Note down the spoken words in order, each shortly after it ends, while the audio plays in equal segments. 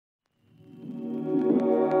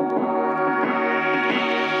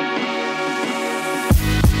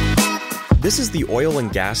This is the Oil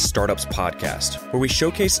and Gas Startups Podcast, where we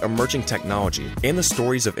showcase emerging technology and the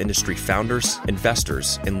stories of industry founders,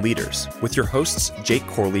 investors, and leaders with your hosts, Jake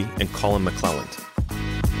Corley and Colin McClelland.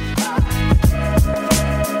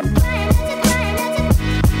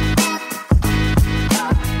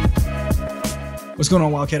 What's going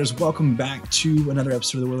on, Wildcatters? Welcome back to another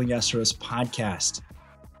episode of the Oil and Gas Startups Podcast.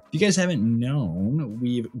 If you guys haven't known,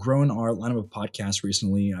 we've grown our lineup of podcasts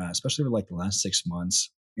recently, especially over the last 6 months.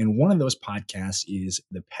 And one of those podcasts is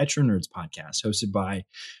the Petro Nerds podcast, hosted by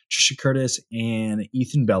Trisha Curtis and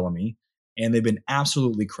Ethan Bellamy. And they've been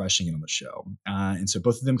absolutely crushing it on the show. And so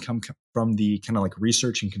both of them come from the kind of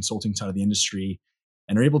research and consulting side of the industry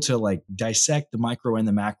and are able to dissect the micro and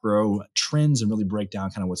the macro trends and really break down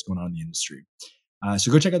kind of what's going on in the industry.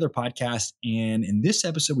 So go check out their podcast. And in this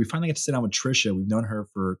episode, we finally got to sit down with Trisha. We've known her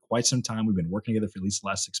for quite some time. We've been working together for at least the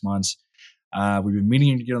last 6 months. We've been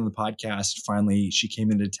meaning to get on the podcast. Finally, she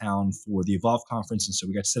came into town for the Evolve conference. And so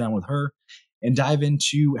we got to sit down with her and dive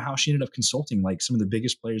into how she ended up consulting some of the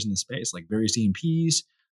biggest players in the space, like various E&Ps,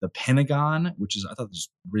 the Pentagon, which I thought was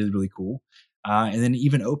really, really cool. And then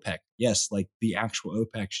even OPEC. Yes, the actual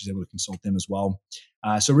OPEC, she's able to consult them as well.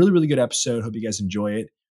 So really, really good episode. Hope you guys enjoy it.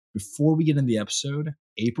 Before we get into the episode,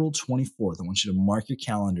 April 24th, I want you to mark your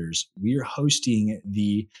calendars. We are hosting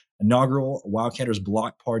the inaugural Wildcatters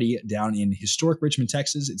block party down in historic Richmond,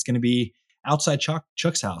 Texas. It's going to be outside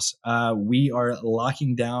Chuck's house. We are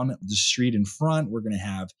locking down the street in front. We're going to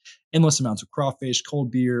have endless amounts of crawfish,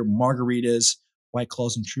 cold beer, margaritas, White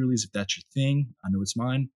Claws and Trulies, if that's your thing. I know it's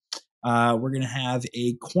mine. We're going to have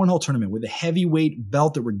a cornhole tournament with a heavyweight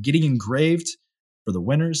belt that we're getting engraved for the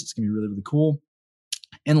winners. It's going to be really, really cool.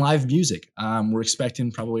 And live music. We're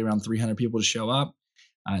expecting probably around 300 people to show up.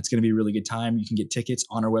 It's going to be a really good time. You can get tickets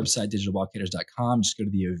on our website, digitalwildcatters.com. Just go to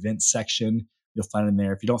the events section. You'll find it in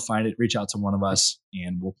there. If you don't find it, reach out to one of us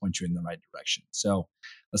and we'll point you in the right direction. So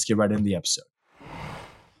let's get right into the episode.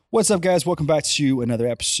 What's up, guys? Welcome back to another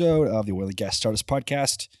episode of the Oil and Gas Startups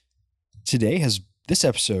Podcast. This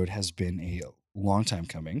episode has been a long time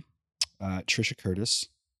coming. Trisha Curtis,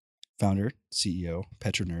 founder, CEO,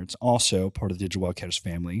 Petro Nerds, also part of the Digital Wildcatters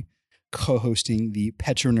family, co-hosting the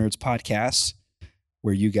Petro Nerds podcast,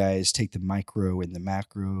 where you guys take the micro and the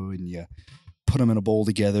macro and you put them in a bowl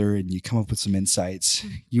together and you come up with some insights.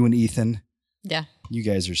 You and Ethan. Yeah. You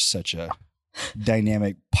guys are such a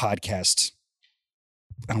dynamic podcast.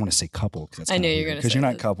 I don't want to say couple because that's I know you're going to because you're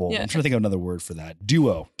not couple. Yeah. I'm trying to think of another word for that.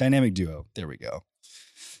 Duo, dynamic duo. There we go.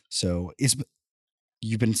 So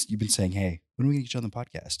you've been saying, hey, when are we going to get you on the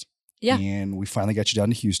podcast? Yeah. And we finally got you down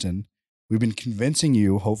to Houston. We've been convincing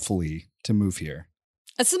you, hopefully, to move here.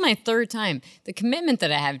 This is my third time. The commitment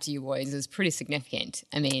that I have to you boys is pretty significant.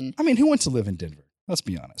 I mean, who wants to live in Denver? Let's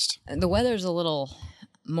be honest. The weather's a little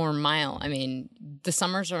more mild. The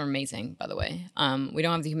summers are amazing, by the way. We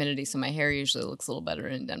don't have the humidity, so my hair usually looks a little better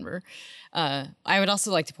in Denver. I would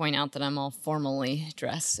also like to point out that I'm all formally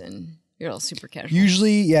dressed and you're all super casual.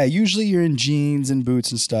 Usually you're in jeans and boots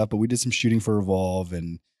and stuff, but we did some shooting for Evolve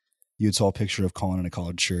and you saw a picture of Colin in a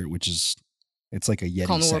collared shirt, it's like a Yeti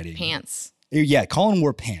Colin sighting. Wore pants. Yeah, Colin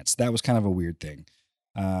wore pants. That was kind of a weird thing.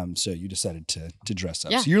 So you decided to dress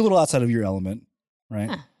up. Yeah. So you're a little outside of your element, right?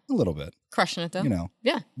 Huh. A little bit. Crushing it, though.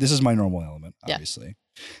 Yeah. This is my normal element, obviously.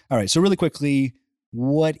 Yeah. All right, so really quickly,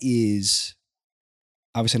 what is,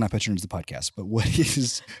 obviously not Petro Nerds, the podcast, but what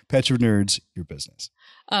is Petro Nerds, your business?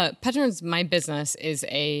 Petro Nerds, my business is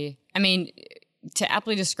to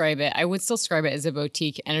aptly describe it, I would still describe it as a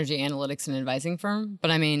boutique energy analytics and advising firm. But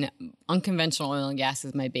unconventional oil and gas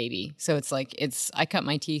is my baby. So I cut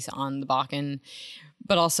my teeth on the Bakken,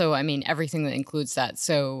 but also, everything that includes that.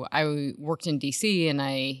 So I worked in DC and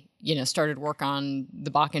I, started work on the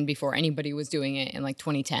Bakken before anybody was doing it in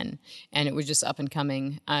 2010. And it was just up and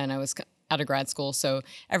coming. And I was out of grad school. So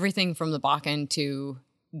everything from the Bakken to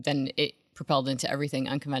then it propelled into everything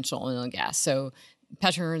unconventional oil and gas. So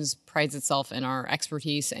Petro Nerds prides itself in our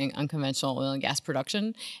expertise in unconventional oil and gas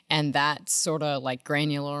production, and that sort of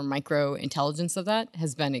granular micro intelligence of that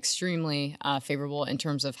has been extremely favorable in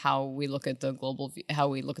terms of how we look at the how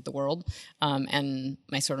we look at the world, and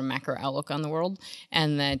my sort of macro outlook on the world.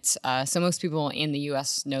 And that so most people in the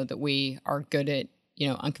U.S. know that we are good at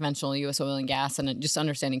unconventional U.S. oil and gas and just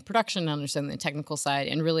understanding production, understanding the technical side,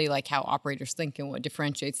 and really how operators think and what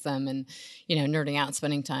differentiates them, and nerding out,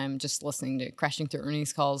 spending time just listening to crashing through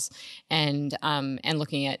earnings calls, and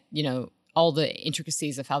looking at all the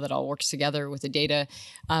intricacies of how that all works together with the data,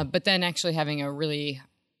 but then actually having a really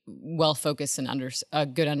well-focused and a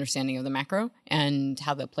good understanding of the macro and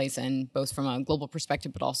how that plays in both from a global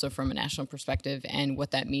perspective, but also from a national perspective and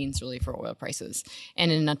what that means really for oil prices.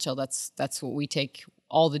 And in a nutshell, that's what we take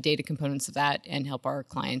all the data components of that and help our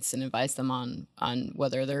clients and advise them on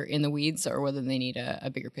whether they're in the weeds or whether they need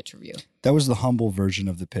a bigger picture view. That was the humble version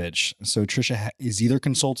of the pitch. So Trisha is either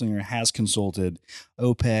consulting or has consulted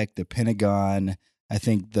OPEC, the Pentagon, I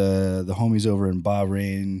think the homies over in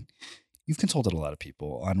Bahrain. You've consulted a lot of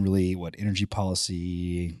people on really energy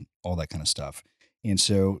policy, all that kind of stuff. And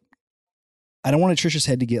so I don't want Trisha's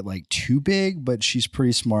head to get like too big, but she's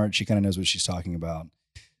pretty smart. She kind of knows what she's talking about.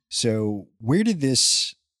 So where did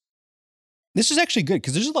this is actually good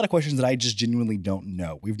because there's a lot of questions that I just genuinely don't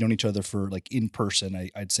know. We've known each other for like in person,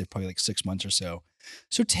 I'd say probably like 6 months or so.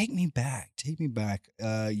 So take me back.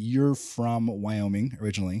 You're from Wyoming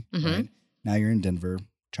originally, right? Now you're in Denver,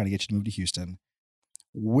 trying to get you to move to Houston.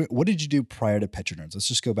 What did you do prior to PetroNerds? Let's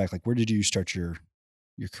just go back. Like, where did you start your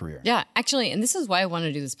career? Yeah, actually, and this is why I wanted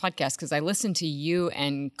to do this podcast, because I listened to you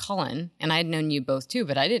and Colin, and I had known you both too,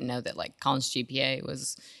 but I didn't know that like Colin's GPA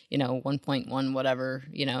was, 1.1 whatever,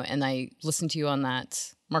 and I listened to you on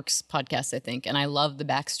that Mark's podcast, I think, and I loved the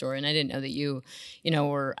backstory, and I didn't know that you,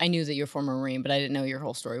 I knew that you're a former Marine, but I didn't know your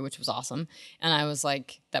whole story, which was awesome. And I was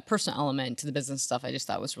like, that personal element to the business stuff, I just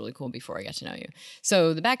thought was really cool before I got to know you.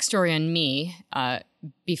 So the backstory on me,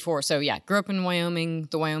 grew up in Wyoming,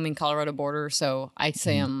 the Wyoming-Colorado border. So I'd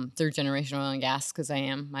say I'm third generation oil and gas because I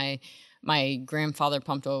am. My grandfather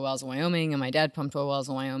pumped oil wells in Wyoming and my dad pumped oil wells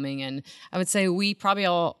in Wyoming. And I would say we probably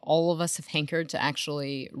all of us have hankered to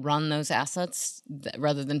actually run those assets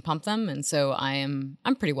rather than pump them. And so I'm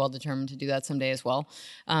pretty well determined to do that someday as well.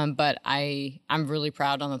 But I'm really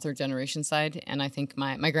proud on the third generation side. And I think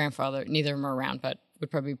my grandfather, neither of them are around, but would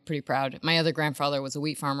probably be pretty proud. My other grandfather was a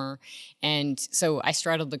wheat farmer. And so I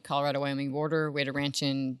straddled the Colorado-Wyoming border. We had a ranch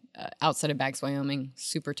in outside of Baggs, Wyoming,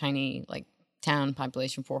 super tiny, like town,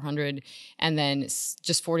 population 400. And then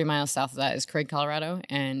just 40 miles south of that is Craig, Colorado.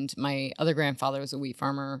 And my other grandfather was a wheat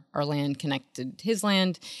farmer. Our land connected his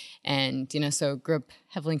land. And, so grew up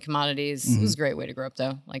heavily in commodities. It was a great way to grow up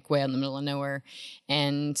though, like way out in the middle of nowhere.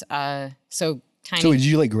 And so tiny. So did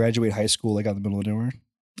you like graduate high school like out in the middle of nowhere?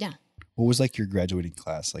 Yeah. What was like your graduating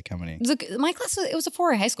class? Like how many? My class, it was a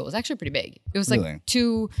 4A high school. It was actually pretty big. It was like really?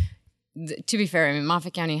 To be fair, I mean,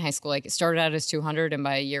 Moffat County High School, like it started out as 200 and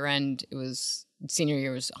by year end, senior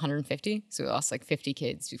year was 150. So we lost like 50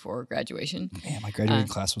 kids before graduation. Man, my graduating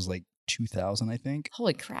class was like 2,000, I think.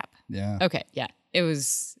 Holy crap. Yeah. Okay. Yeah. It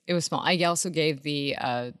was small. I also gave the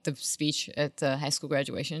speech at the high school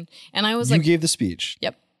graduation and I was You gave the speech?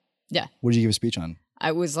 Yep. Yeah. What did you give a speech on?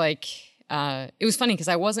 I was like, it was funny because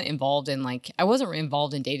I wasn't involved in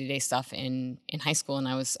day-to-day stuff in high school, and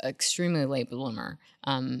I was an extremely late bloomer.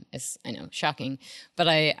 As I know, shocking, but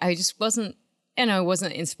I just wasn't. I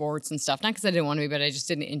wasn't in sports and stuff, not because I didn't want to be, but I just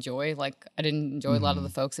didn't enjoy. Like I didn't enjoy a lot of the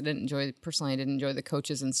folks. I didn't enjoy the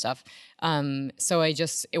coaches and stuff. So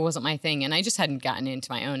it wasn't my thing, and I just hadn't gotten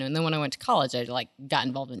into my own. And then when I went to college, I like got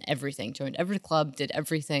involved in everything, joined every club, did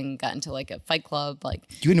everything, got into like a fight club. Like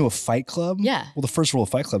you went into a fight club? Yeah. Well, the first rule of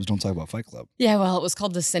fight clubs, don't talk about fight club. Yeah. Well, it was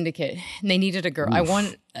called the Syndicate, and they needed a girl.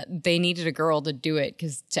 They needed a girl to do it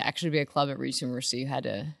because to actually be a club at Regis University, you had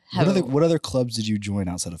to have. What other clubs did you join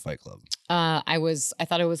outside of Fight Club? I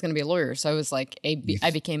thought I was going to be a lawyer, so I was like, I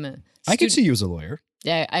became a student. I could see you as a lawyer.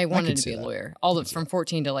 Yeah, I wanted to be a lawyer. From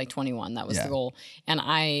 14 to like 21, that was the goal. And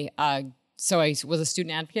so I was a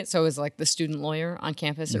student advocate. So I was like the student lawyer on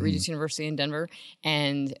campus at Regis University in Denver.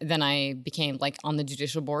 And then I became like on the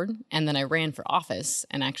judicial board. And then I ran for office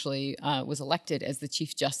and actually was elected as the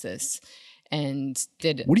Chief Justice. And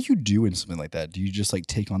what do you do in something like that? Do you just like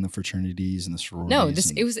take on the fraternities and the sororities? No,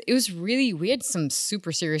 it was really, we had some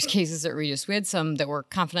super serious cases at Regis. We had some that were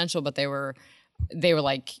confidential, but they were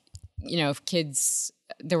like, if kids,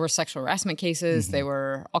 there were sexual harassment cases, they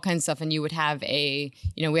were all kinds of stuff. And you would have we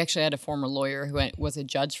actually had a former lawyer who was a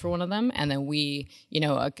judge for one of them. And then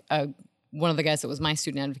one of the guys that was my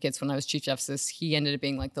student advocates when I was Chief Justice, he ended up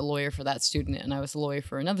being like the lawyer for that student, and I was the lawyer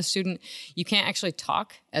for another student. You can't actually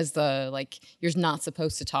talk you're not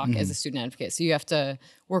supposed to talk as a student advocate. So you have to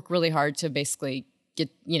work really hard to basically get,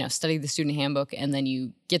 study the student handbook, and then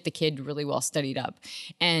you get the kid really well studied up.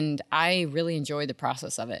 And I really enjoyed the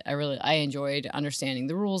process of it. I enjoyed understanding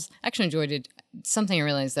the rules. I actually enjoyed it. Something I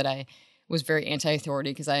realized that I was very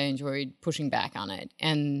anti-authority because I enjoyed pushing back on it.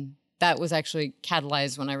 And that was actually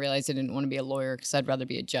catalyzed when I realized I didn't want to be a lawyer because I'd rather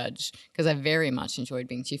be a judge, because I very much enjoyed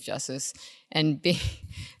being Chief Justice and being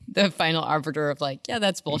the final arbiter of like, yeah,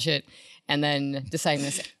 that's bullshit. And then deciding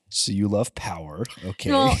this. So you love power. Okay.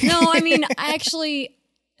 No, I mean, I actually,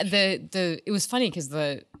 it was funny because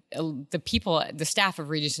the people, the staff of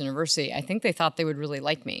Regis University, I think they thought they would really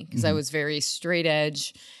like me because I was very straight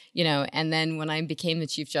edge, and then when I became the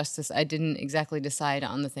Chief Justice, I didn't exactly decide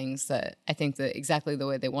on the things that I think that exactly the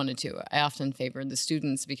way they wanted to. I often favored the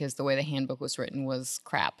students because the way the handbook was written was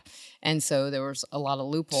crap. And so there was a lot of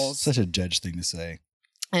loopholes. Such a judge thing to say.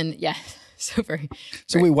 And yeah, so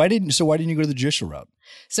wait, why didn't you go to the judicial route?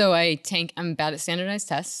 So I'm bad at standardized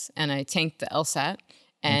tests, and I tanked the LSAT.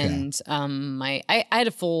 And I had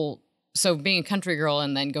a full, so being a country girl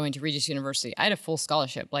and then going to Regis University, I had a full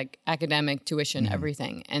scholarship, like academic, tuition,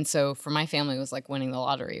 everything. And so for my family, it was like winning the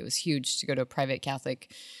lottery. It was huge to go to a private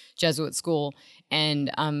Catholic Jesuit school.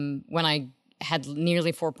 And when I had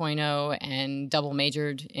nearly 4.0 and double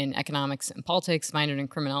majored in economics and politics, minored in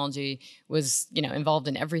criminology, was, involved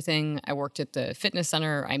in everything. I worked at the fitness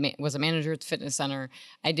center. I was a manager at the fitness center.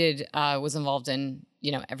 I was involved in,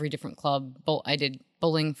 every different club. I did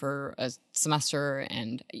bowling for a semester,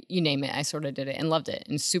 and you name it, I sort of did it and loved it,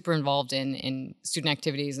 and super involved in student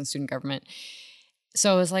activities and student government.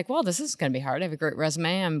 So I was like, well, this is going to be hard. I have a great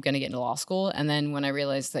resume. I'm going to get into law school. And then when I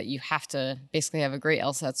realized that you have to basically have a great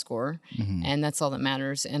LSAT score, and that's all that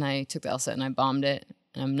matters. And I took the LSAT and I bombed it.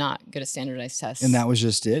 And I'm not good at standardized tests. And that was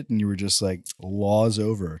just it? And you were just like, law's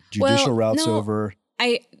over. Judicial route's over.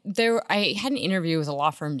 I had an interview with a law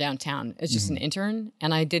firm downtown. It's just an intern,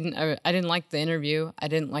 and I didn't like the interview. I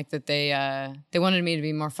didn't like that they wanted me to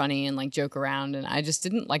be more funny and like joke around, and I just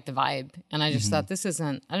didn't like the vibe. And I just thought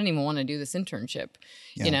I don't even want to do this internship,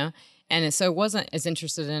 And so I wasn't as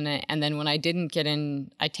interested in it. And then when I didn't get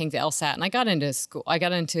in, I tanked the LSAT, and I got into school. I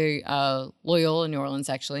got into Loyola in New Orleans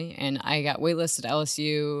actually, and I got waitlisted at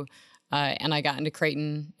LSU, and I got into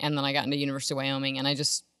Creighton, and then I got into University of Wyoming, and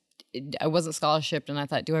I wasn't scholarshiped, and I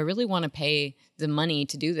thought, do I really want to pay the money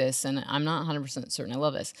to do this? And I'm not 100% certain I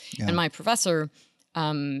love this. Yeah. And my professor,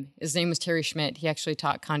 his name was Terry Schmidt. He actually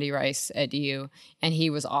taught Condi Rice at DU, and he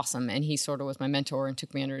was awesome. And he sort of was my mentor and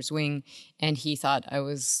took me under his wing. And he thought I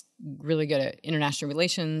was really good at international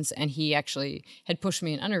relations. And he actually had pushed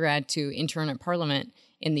me in undergrad to intern at Parliament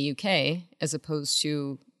in the UK, as opposed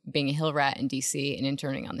to being a Hill rat in DC and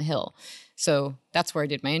interning on the Hill. So that's where I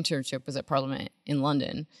did my internship, was at Parliament in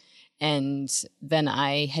London. And then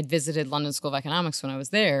I had visited London School of Economics when I was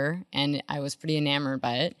there, and I was pretty enamored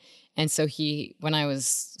by it. And so when I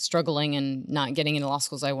was struggling and not getting into law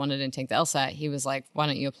schools I wanted to take the LSAT, he was like, why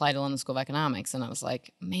don't you apply to London School of Economics? And I was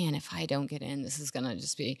like, man, if I don't get in, this is going to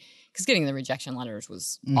just be, because getting the rejection letters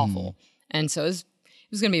was awful. And so it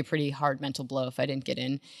was going to be a pretty hard mental blow if I didn't get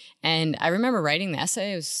in. And I remember writing the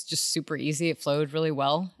essay. It was just super easy. It flowed really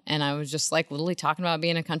well. And I was just like literally talking about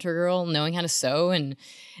being a country girl, knowing how to sew. And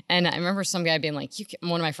I remember some guy being like,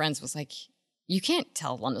 one of my friends was like, you can't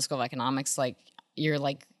tell London School of Economics, like, you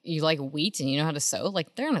like wheat and you know how to sew.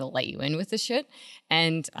 Like, they're not going to let you in with this shit.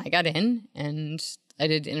 And I got in, and I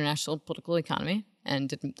did international political economy,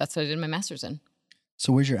 and that's what I did my master's in.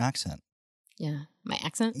 So where's your accent? Yeah. My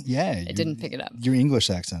accent? Yeah. I didn't pick it up. Your English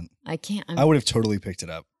accent. I can't. I would have totally picked it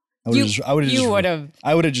up. I would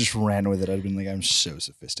have just ran with it. I'd have been like, I'm so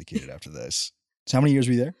sophisticated after this. So how many years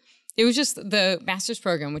were you there? It was just the master's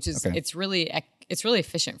program, which is, it's really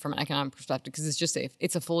efficient from an economic perspective, because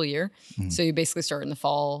it's a full year. So you basically start in the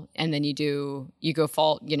fall, and then you go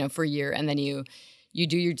fall, for a year, and then you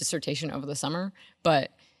do your dissertation over the summer.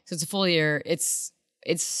 But so it's a full year. It's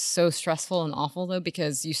so stressful and awful, though,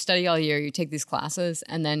 because you study all year, you take these classes,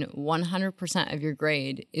 and then 100% of your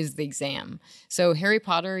grade is the exam. So Harry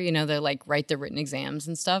Potter, they like write the written exams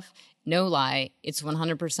and stuff. No lie, it's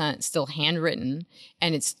 100% still handwritten,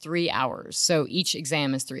 and it's 3 hours. So each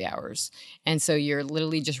exam is 3 hours. And so you're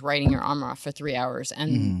literally just writing your arm off for 3 hours,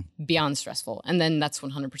 and beyond stressful. And then that's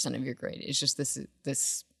 100% of your grade. It's just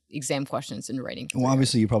this exam questions and writing. Well,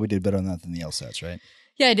 obviously you probably did better on that than the LSATs, right?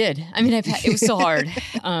 Yeah, I did. I mean, it was still hard.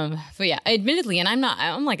 But yeah, admittedly, and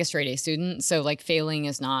I'm like a straight A student. So like failing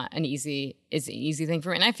is not an easy thing for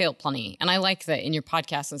me. And I failed plenty. And I like that in your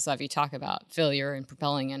podcast and stuff, you talk about failure and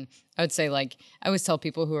propelling. And I would say, like, I always tell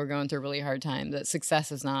people who are going through a really hard time that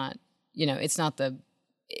success is not,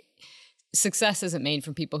 success isn't made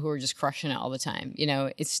from people who are just crushing it all the time.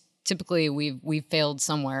 It's typically we've failed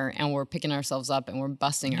somewhere, and we're picking ourselves up, and we're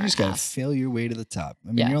busting our ass. You just got to fail your way to the top.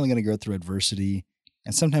 I mean, you're only going to go through adversity.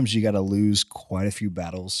 And sometimes you got to lose quite a few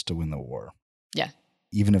battles to win the war. Yeah.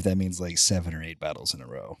 Even if that means like 7 or 8 battles in a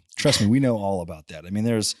row. Trust me, we know all about that. I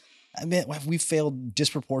mean, we failed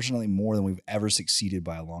disproportionately more than we've ever succeeded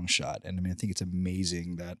by a long shot. And I mean, I think it's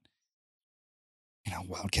amazing that,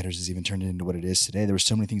 Wildcatters has even turned it into what it is today. There were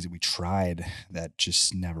so many things that we tried that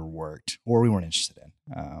just never worked, or we weren't interested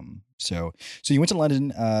in. So you went to London,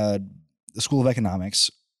 the School of Economics.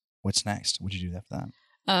 What's next? What did you do after that?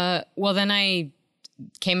 Well, then I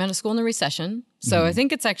came out of school in the recession. So I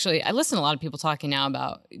think it's actually, I listen to a lot of people talking now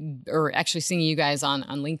about, or actually seeing you guys on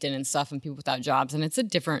LinkedIn and stuff and people without jobs. And it's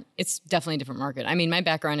definitely a different market. I mean, my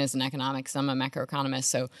background is in economics. I'm a macroeconomist.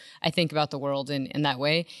 So I think about the world in that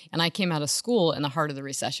way. And I came out of school in the heart of the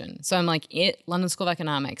recession. So I'm like at London School of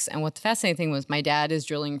Economics. And what the fascinating thing was, my dad is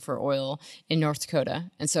drilling for oil in North Dakota.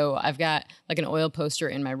 And so I've got like an oil poster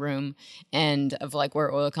in my room and of like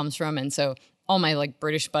where oil comes from. And so all my like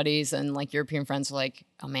British buddies and like European friends were like,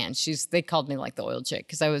 oh man, they called me like the oil chick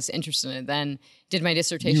because I was interested in it. Then did my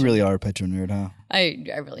dissertation. You really are a petro nerd, huh? I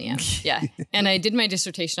really am. Yeah. And I did my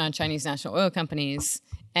dissertation on Chinese national oil companies.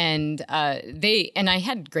 And I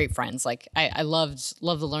had great friends. Like I loved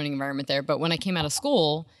the learning environment there. But when I came out of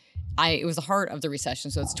school, it was the heart of the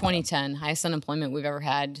recession. So it's 2010, highest unemployment we've ever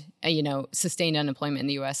had, sustained unemployment in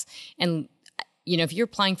the US. And if you're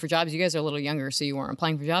applying for jobs, you guys are a little younger, so you weren't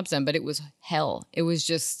applying for jobs then, but it was hell. It was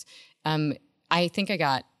just, I think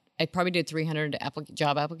I probably did 300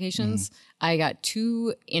 job applications. I got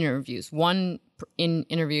 2 interviews, one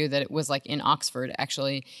interview that it was like in Oxford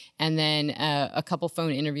actually, and then a couple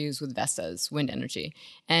phone interviews with Vestas Wind Energy.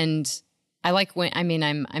 And I like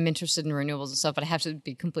I'm interested in renewables and stuff, but I have to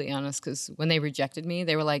be completely honest because when they rejected me,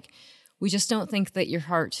 they were like, we just don't think that your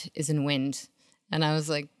heart is in wind. And I was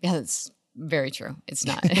like, yeah, that's very true. It's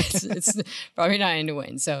not. It's probably not into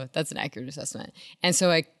wind. So that's an accurate assessment. And so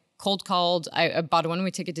I cold called. I bought a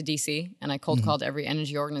one-way ticket to DC, and I cold called every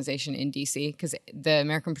energy organization in DC because the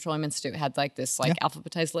American Petroleum Institute had like this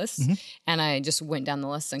alphabetized list, and I just went down the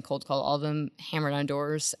list and cold called all of them, hammered on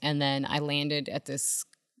doors, and then I landed at this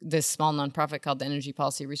small nonprofit called the Energy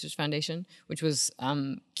Policy Research Foundation, which was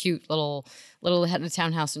cute little had a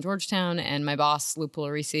townhouse in Georgetown, and my boss Lou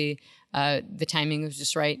Pugliese. The timing was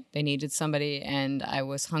just right. They needed somebody, and I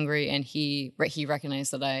was hungry, and he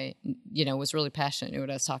recognized that I, was really passionate, knew what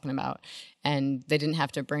I was talking about, and they didn't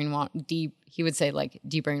have to he would say like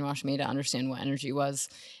de-brainwash me to understand what energy was,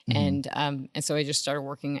 and so I just started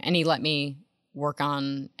working, and he let me work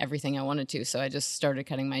on everything I wanted to. So I just started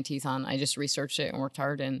cutting my teeth on. I just researched it and worked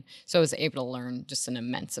hard, and so I was able to learn just an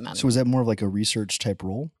immense amount. So was that more of like a research type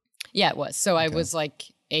role? Yeah, it was. So I was like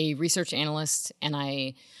a research analyst, and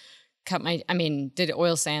I did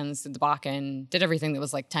oil sands, did the Bakken, did everything that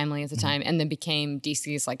was like timely at the time, and then became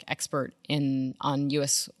DC's like expert on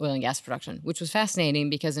U.S. oil and gas production, which was fascinating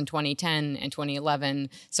because in 2010 and 2011,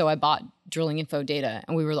 so I bought Drilling Info data,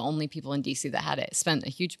 and we were the only people in DC that had it. Spent a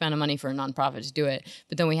huge amount of money for a nonprofit to do it,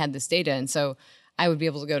 but then we had this data, and so I would be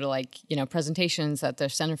able to go to presentations at the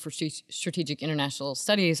Center for Strategic International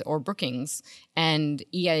Studies or Brookings and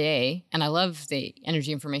EIA. And I love the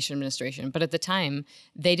Energy Information Administration, but at the time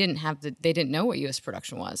they didn't know what U.S.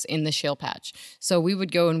 production was in the shale patch. So we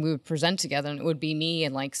would go and we would present together, and it would be me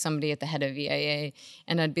and like somebody at the head of EIA.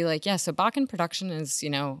 And I'd be like, yeah, so Bakken production is,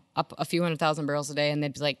 up a few 100,000 barrels a day. And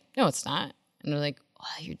they'd be like, no, it's not. And they're like,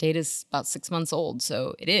 your data's about 6 months old,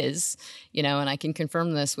 so it is, and I can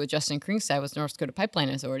confirm this with Justin Kringstad with North Dakota Pipeline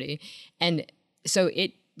Authority. And so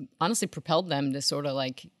it honestly propelled them to sort of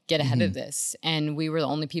like get ahead of this. And we were the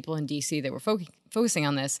only people in DC that were focusing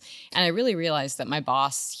on this. And I really realized that my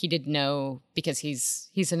boss, he didn't know because he's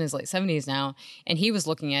in his late 70s now, and he was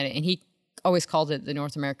looking at it, and he always called it the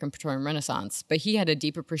North American Petroleum Renaissance, but he had a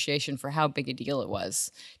deep appreciation for how big a deal it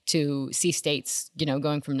was to see states,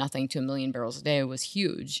 going from nothing to 1 million barrels a day was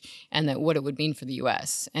huge, and that what it would mean for the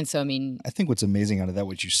U.S. And so, I think what's amazing out of that,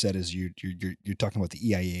 what you said is you're talking about the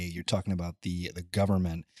EIA, you're talking about the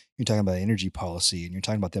government, you're talking about energy policy, and you're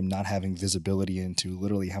talking about them not having visibility into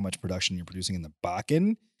literally how much production you're producing in the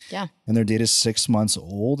Bakken. Yeah. And their data is 6 months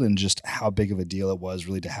old, and just how big of a deal it was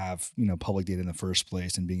really to have, public data in the first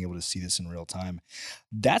place and being able to see this in real time.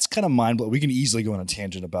 That's kind of mind-blowing. We can easily go on a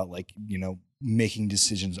tangent about making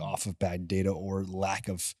decisions off of bad data or lack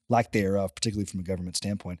thereof, particularly from a government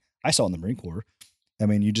standpoint. I saw in the Marine Corps.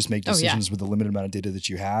 You just make decisions with the limited amount of data that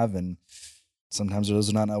you have, and sometimes those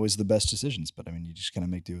are not always the best decisions, but you just kind of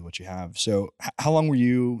make do with what you have. So how long were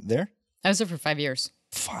you there? I was there for 5 years.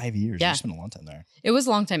 5 years. Yeah. You spent a long time there. It was a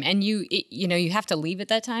long time. And you have to leave at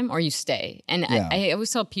that time or you stay. And I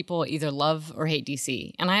always tell people either love or hate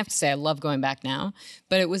DC. And I have to say I love going back now,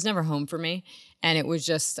 but it was never home for me. And it was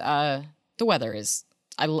just, the weather is,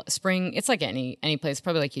 spring, it's like any place,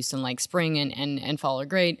 probably like Houston, like spring and fall are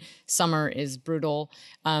great. Summer is brutal.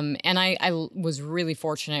 And I was really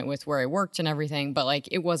fortunate with where I worked and everything, but like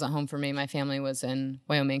it wasn't home for me. My family was in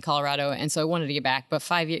Wyoming, Colorado. And so I wanted to get back, but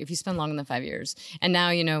 5 years, if you spend longer than 5 years, and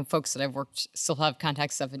now, folks that I've worked still have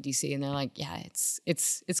contact stuff in DC, and they're like, yeah,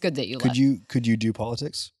 it's good that you left. Could you do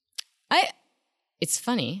politics? It's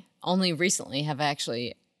funny. Only recently have I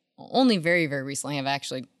actually only very, very recently have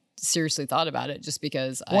actually seriously thought about it, just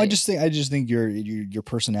because I just think your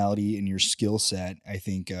personality and your skill set, I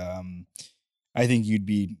think you'd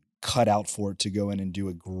be cut out for it to go in and do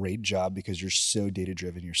a great job, because you're so data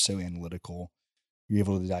driven, you're so analytical. You're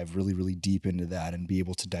able to dive really, really deep into that and be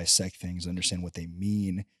able to dissect things, understand what they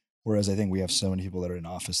mean. Whereas I think we have so many people that are in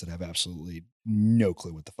office that have absolutely no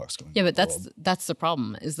clue what the fuck's going on. Yeah, but that's the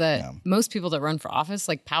problem, is that most people that run for office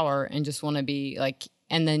like power and just want to be like,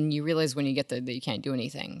 and then you realize when you get there that you can't do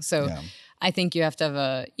anything. So I think you have to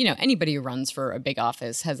have anybody who runs for a big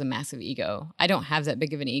office has a massive ego. I don't have that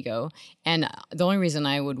big of an ego. And the only reason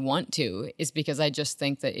I would want to is because I just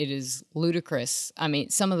think that it is ludicrous. I mean,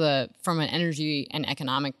 from an energy and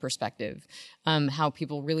economic perspective, how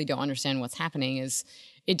people really don't understand what's happening is,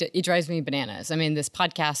 it drives me bananas. I mean, this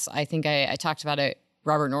podcast, I think I talked about it.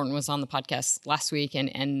 Robert Norton was on the podcast last week,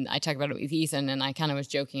 and I talked about it with Ethan, and I kind of was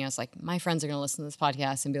joking. I was like, my friends are going to listen to this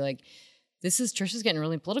podcast and be like, Trisha's getting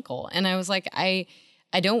really political. And I was like, I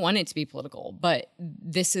don't want it to be political, but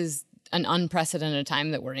this is an unprecedented time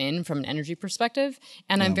that we're in from an energy perspective.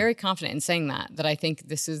 And I'm very confident in saying that I think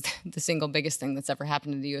this is the single biggest thing that's ever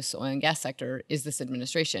happened in the U.S. oil and gas sector is this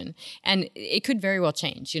administration. And it could very well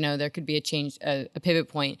change. There could be a change, a pivot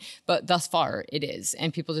point, but thus far it is.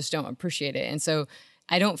 And people just don't appreciate it. And so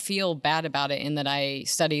I don't feel bad about it in that I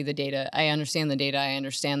study the data. I understand the data. I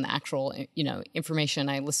understand the actual, information.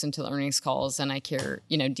 I listen to the earnings calls, and I care,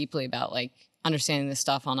 deeply about like understanding this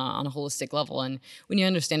stuff on a holistic level. And when you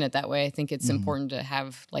understand it that way, I think it's important to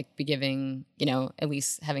have be giving, at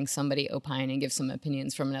least having somebody opine and give some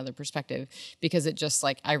opinions from another perspective, because it just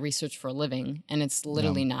I research for a living, and it's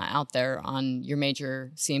literally not out there on your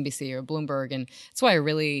major CNBC or Bloomberg. And that's why I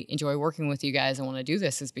really enjoy working with you guys and want to do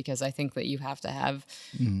this, is because I think that you have to have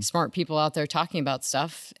smart people out there talking about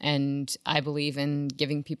stuff. And I believe in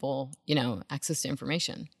giving people, access to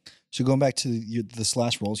information. So going back to this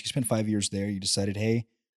last role, you spent 5 years there. You decided, hey,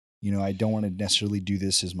 I don't want to necessarily do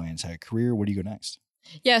this as my entire career. Where do you go next?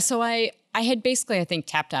 Yeah, so I had basically, I think,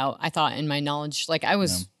 tapped out, I thought, in my knowledge. I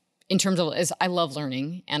was, in terms of, I love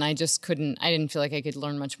learning, and I just I didn't feel like I could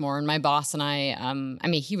learn much more. And my boss and I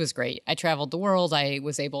mean, he was great. I traveled the world. I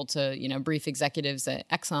was able to, brief executives at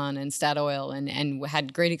Exxon and Statoil, and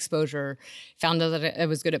had great exposure, found out that I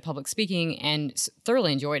was good at public speaking, and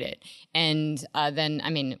thoroughly enjoyed it. And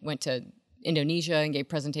then, went to Indonesia and gave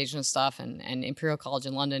presentations and stuff, and Imperial College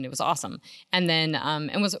in London. It was awesome. And then,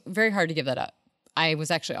 it was very hard to give that up. I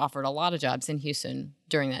was actually offered a lot of jobs in Houston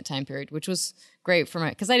during that time period, which was great for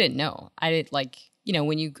because I didn't know. I did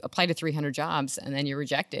when you apply to 300 jobs and then you're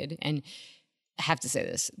rejected, and I have to say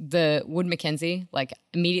this, the Wood Mackenzie,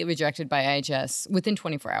 immediately rejected by IHS within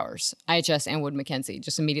 24 hours. IHS and Wood Mackenzie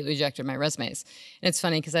just immediately rejected my resumes. And it's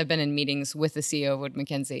funny because I've been in meetings with the CEO of Wood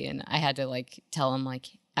Mackenzie, and I had to tell him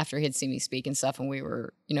after he'd seen me speak and stuff, and we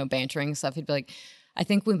were, bantering and stuff, he'd be like, I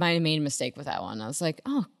think we might have made a mistake with that one. I was like,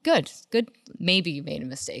 oh, good. Maybe you made a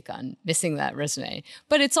mistake on missing that resume.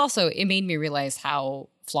 But it made me realize how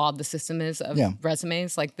flawed the system is of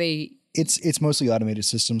resumes. It's mostly automated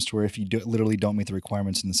systems to where if you literally don't meet the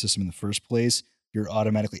requirements in the system in the first place,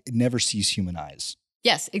 it never sees human eyes.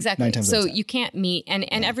 Yes, exactly. 9 times so you can't meet, and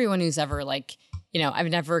everyone who's ever I've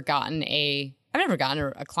never gotten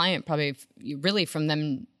a client probably really from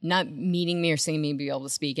them not meeting me or seeing me be able to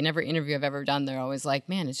speak. In every interview I've ever done, they're always like,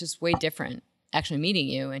 man, it's just way different actually meeting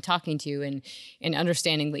you and talking to you and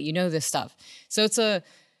understanding that this stuff. So it's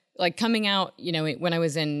coming out, when I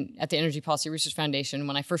was at the Energy Policy Research Foundation,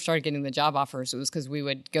 when I first started getting the job offers, it was because we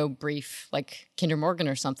would go brief Kinder Morgan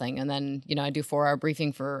or something. And then, I'd do 4-hour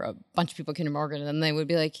briefing for a bunch of people at Kinder Morgan. And then they would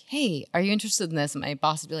be like, hey, are you interested in this? And my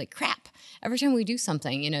boss would be like, crap. Every time we do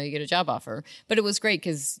something, you get a job offer. But it was great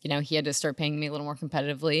because, he had to start paying me a little more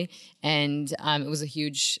competitively. And it was a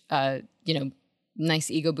huge,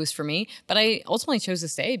 nice ego boost for me. But I ultimately chose to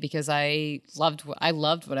stay because I loved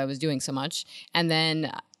what I was doing so much. And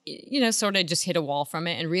then sort of just hit a wall from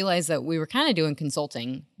it and realized that we were kind of doing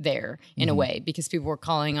consulting there in a way, because people were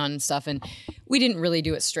calling on stuff, and we didn't really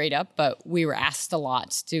do it straight up, but we were asked a lot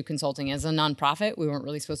to do consulting as a nonprofit. We weren't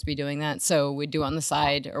really supposed to be doing that. So we'd do it on the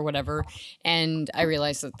side or whatever. And I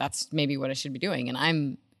realized that that's maybe what I should be doing. And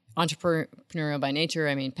I'm entrepreneurial by nature.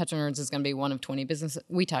 PetroNerds is going to be one of 20 businesses.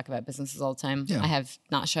 We talk about businesses all the time. Yeah. I have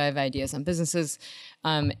not shy of ideas on businesses.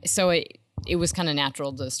 So it was kind of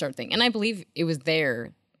natural to start thinking. And I believe it was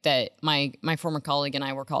there that my former colleague and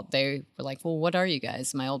I they were like, well, what are you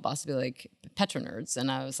guys? My old boss would be like, PetroNerds. And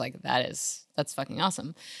I was like, that's fucking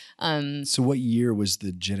awesome. So what year was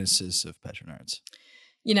the genesis of PetroNerds?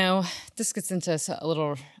 This gets into a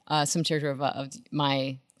little, some territory of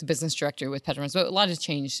the business director with Petrobras. But a lot has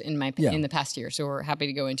changed in the past year, so we're happy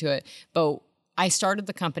to go into it. But I started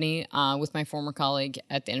the company with my former colleague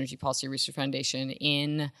at the Energy Policy Research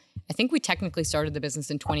Foundation I think we technically started the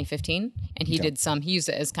business in 2015, and he used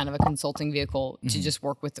it as kind of a consulting vehicle to just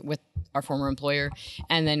work with our former employer.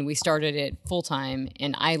 And then we started it full time,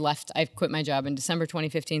 and I quit my job in December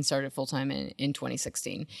 2015, started full time in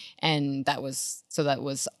 2016. And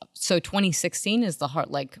so 2016 is the heart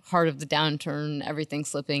of the downturn, everything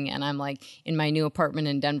slipping. And I'm like in my new apartment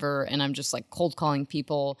in Denver, and I'm just like cold calling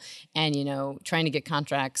people and, trying to get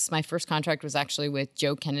contracts. My first contract was actually with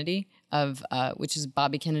Joe Kennedy which is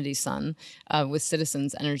Bobby Kennedy's son, with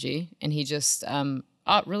Citizens Energy. And he just,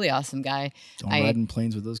 really awesome guy. Don't ride in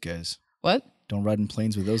planes with those guys. What? Don't ride in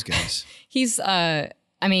planes with those guys. He's,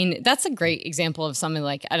 that's a great example of something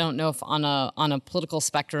like, I don't know if on a political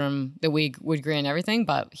spectrum that we would agree on everything,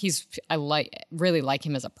 but I really like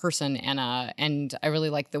him as a person. And I really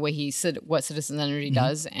like the way what Citizens Energy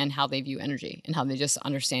does and how they view energy and how they just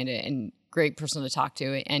understand it, and great person to talk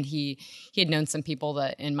to. And he had known some people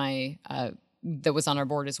that that was on our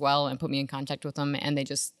board as well, and put me in contact with them. And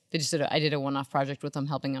I did a one-off project with them,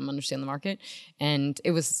 helping them understand the market. And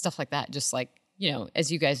it was stuff like that, just like,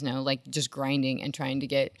 as you guys know, like just grinding and trying to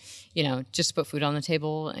get, just to put food on the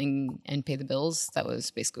table and pay the bills. That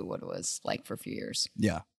was basically what it was like for a few years.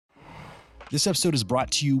 Yeah. This episode is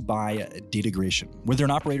brought to you by Datagration. Whether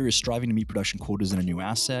an operator is striving to meet production quotas in a new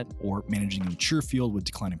asset or managing a mature field with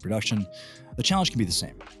declining production, the challenge can be the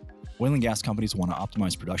same. Oil and gas companies want to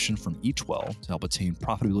optimize production from each well to help attain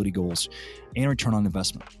profitability goals and return on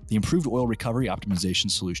investment. The improved oil recovery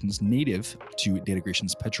optimization solutions native to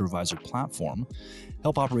Datagration's PetroVisor platform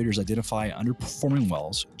help operators identify underperforming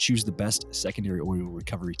wells, choose the best secondary oil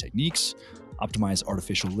recovery techniques, optimize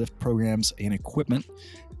artificial lift programs and equipment,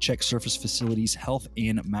 check surface facilities' health,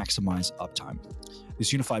 and maximize uptime.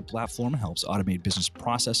 This unified platform helps automate business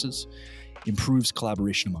processes, improves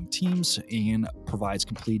collaboration among teams, and provides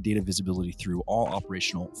complete data visibility through all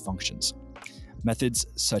operational functions. Methods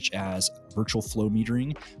such as virtual flow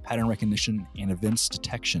metering, pattern recognition, and events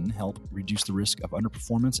detection help reduce the risk of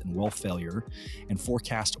underperformance and well failure and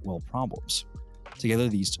forecast well problems. Together,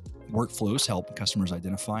 these workflows help customers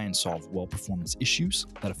identify and solve well performance issues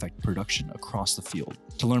that affect production across the field.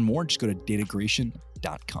 To learn more, just go to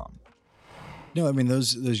datagration.com. No, I mean,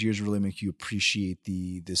 those years really make you appreciate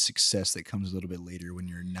the success that comes a little bit later when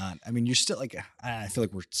you're not. I mean, you're still like, I feel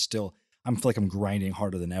like I'm grinding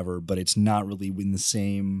harder than ever, but it's not really in the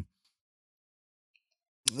same.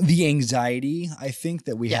 The anxiety, I think,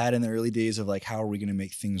 that we had in the early days of like, how are we going to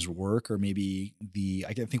make things work? Or maybe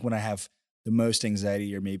I think when I have the most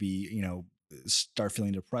anxiety, or maybe, start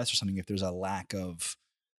feeling depressed or something, if there's a lack of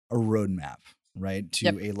a roadmap, right, to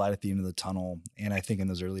a light at the end of the tunnel. And I think in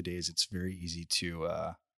those early days, it's very easy to,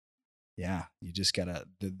 you just gotta,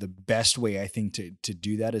 the best way I think to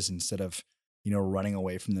do that is, instead of, running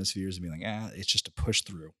away from those fears and being like, it's just a push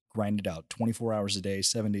through, grind it out 24 hours a day,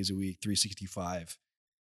 7 days a week, 365.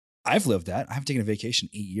 I've lived that. I haven't taken a vacation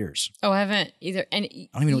 8 years. Oh, I haven't either. And I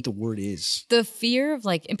don't even know what the word is. The fear of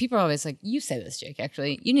and people are always like, you say this, Jake,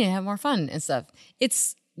 actually, you need to have more fun and stuff.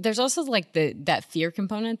 There's also like that fear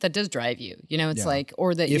component that does drive you, it's like,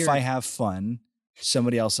 or that if I have fun,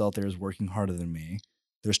 somebody else out there is working harder than me.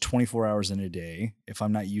 There's 24 hours in a day. If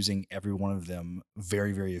I'm not using every one of them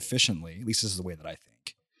very, very efficiently, at least this is the way that I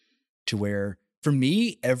think, to where for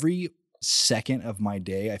me, every second of my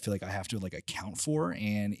day, I feel like I have to account for.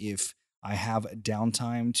 And if I have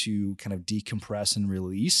downtime to kind of decompress and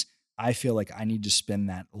release, I feel like I need to spend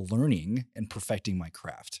that learning and perfecting my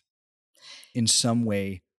craft in some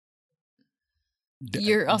way.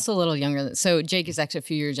 You're also a little younger. So Jake is actually a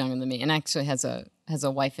few years younger than me, and actually has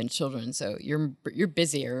a wife and children. So you're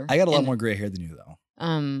busier. I got a lot more gray hair than you, though.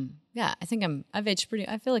 Yeah, I think I've aged pretty.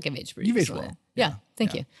 I feel like I've aged pretty. You've aged well. Yeah,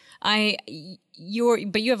 thank you.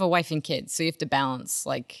 But you have a wife and kids, so you have to balance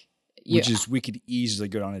we could easily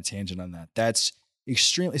go on a tangent on that. That's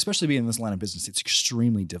extremely, especially being in this line of business, it's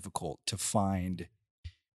extremely difficult to find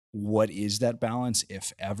what is that balance,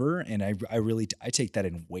 if ever. And I take that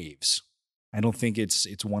in waves. I don't think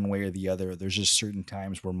it's one way or the other. There's just certain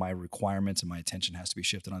times where my requirements and my attention has to be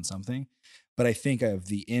shifted on something. But I think of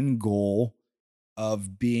the end goal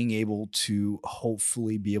of being able to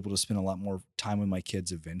hopefully be able to spend a lot more time with my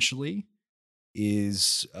kids eventually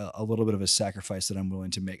is a little bit of a sacrifice that I'm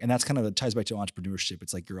willing to make. And that's kind of, it ties back to entrepreneurship.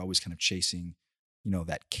 It's like you're always kind of chasing,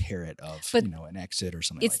 that carrot of, an exit or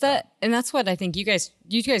something. It's like that. And that's what I think you guys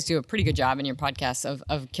do a pretty good job in your podcast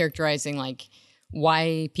of characterizing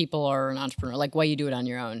why people are an entrepreneur, like why you do it on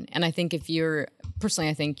your own. And I think I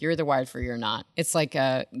think you're either wired for it or not. It's like,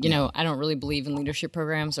 I don't really believe in leadership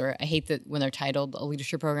programs, or I hate that when they're titled a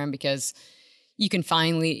leadership program, because you can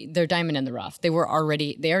finally, they're diamond in the rough. They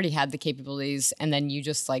already had the capabilities, and then you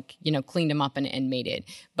just cleaned them up and made it.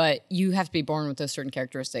 But you have to be born with those certain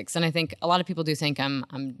characteristics. And I think a lot of people do think I'm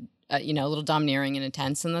a little domineering and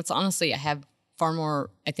intense. And that's honestly, I have far more,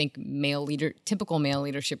 I think, typical male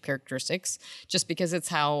leadership characteristics, just because it's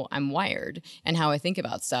how I'm wired and how I think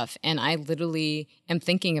about stuff. And I literally am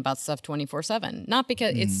thinking about stuff 24/7, not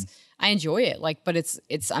because I enjoy it, but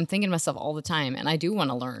I'm thinking to myself all the time, and I do want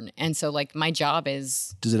to learn. And so my job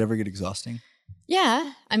is. Does it ever get exhausting?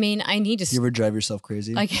 Yeah. I mean, I need to. Do you ever drive yourself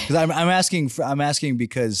crazy? Because I'm asking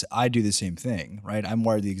because I do the same thing, right? I'm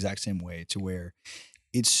wired the exact same way, to where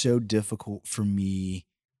it's so difficult for me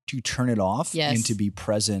to turn it off and to be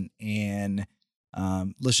present. And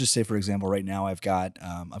let's just say, for example, right now I've got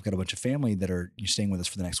a bunch of family that are staying with us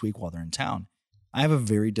for the next week while they're in town. I have a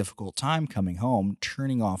very difficult time coming home,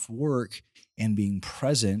 turning off work and being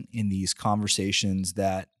present in these conversations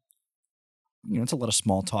that, it's a lot of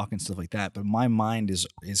small talk and stuff like that. But my mind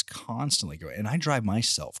is constantly going, and I drive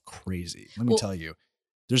myself crazy. Let me tell you,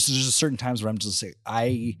 there's just certain times where I'm just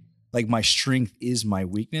my strength is my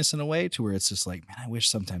weakness in a way, to where it's just man, I wish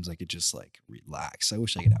sometimes I could just relax. I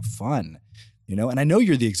wish I could have fun, and I know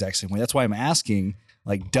you're the exact same way. That's why I'm asking,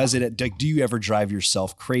 do you ever drive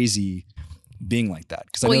yourself crazy being like that?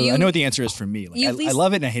 Because I know what the answer is for me. I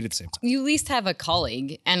love it and I hate it at the same time. You at least have a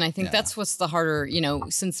colleague. And I think that's what's the harder,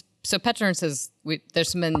 Pet Insurance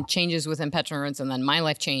there's been changes within Pet Insurance, and then my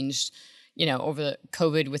life changed over the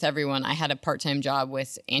COVID with everyone. I had a part-time job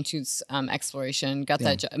with Anschutz Exploration, got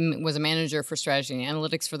that job, was a manager for strategy and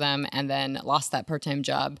analytics for them, and then lost that part-time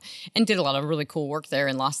job and did a lot of really cool work there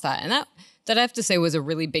and lost that. And that I have to say was a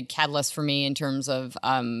really big catalyst for me in terms of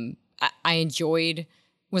I enjoyed,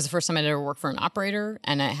 was the first time I'd ever worked for an operator,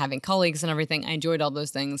 and having colleagues and everything. I enjoyed all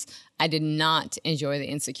those things. I did not enjoy the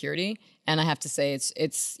insecurity. And I have to say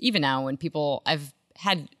it's even now when I've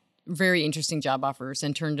had very interesting job offers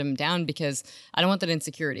and turned them down because I don't want that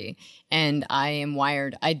insecurity. And I am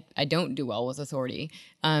wired. I don't do well with authority.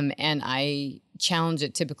 And I challenge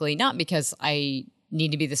it typically, not because I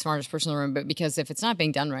need to be the smartest person in the room, but because if it's not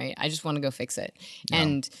being done right, I just want to go fix it. Yeah.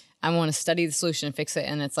 And I want to study the solution and fix it.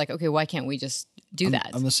 And it's okay, why can't we just do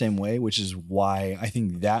that? I'm the same way, which is why I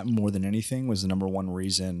think that more than anything was the number one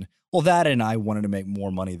reason. Well, that, and I wanted to make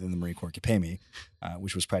more money than the Marine Corps could pay me,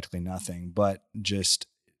 which was practically nothing. But just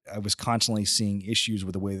I was constantly seeing issues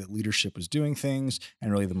with the way that leadership was doing things,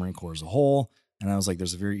 and really the Marine Corps as a whole. And I was like,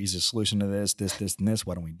 there's a very easy solution to this, and this.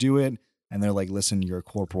 Why don't we do it? And they're like, listen, you're a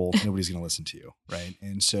corporal. Nobody's going to listen to you. Right.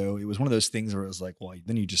 And so it was one of those things where it was well,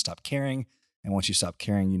 then you just stop caring. And once you stop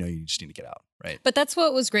caring, you just need to get out. Right. But that's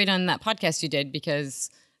what was great on that podcast you did, because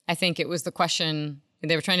I think it was the question.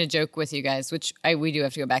 They were trying to joke with you guys, which we do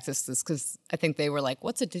have to go back to this because I think they were like,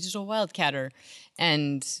 what's a digital wildcatter?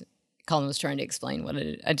 And Colin was trying to explain what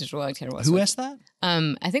a digital wildcatter was. Who asked that?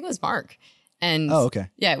 I think it was Mark. And okay.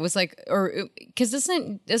 Yeah, it was because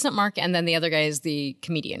isn't Mark, and then the other guy is the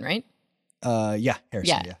comedian, right? Yeah,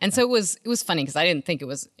 Harrison. Yeah. And so it was funny because I didn't think it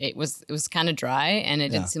was kind of dry, and it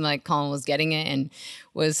didn't seem like Colin was getting it, and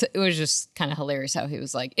it was just kind of hilarious how he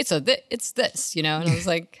was like, it's this, and I was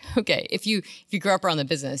like, okay, if you grew up around the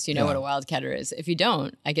business, you know what a wildcatter is. If you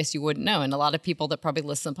don't, I guess you wouldn't know. And a lot of people that probably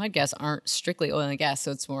listen to podcasts aren't strictly oil and gas,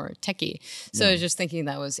 so it's more techie. So I was just thinking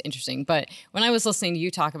that was interesting. But when I was listening to you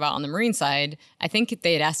talk about on the Marine side, I think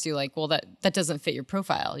they had asked you well, that doesn't fit your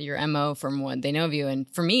profile, your MO from what they know of you. And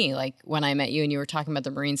for me, when I met you and you were talking about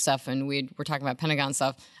the Marine stuff and we were talking about Pentagon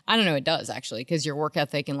stuff, I don't know, it does actually, because your work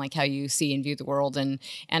ethic and how you see and view the world. And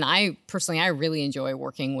I personally, I really enjoy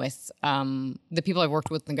working with the people I've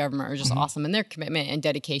worked with in the government are just awesome, and their commitment and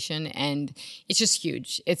dedication, and it's just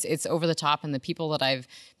huge. It's over the top, and the people that I've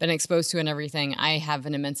been exposed to and everything, I have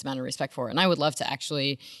an immense amount of respect for. And I would love to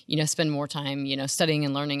actually, spend more time, studying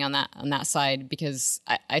and learning on that side, because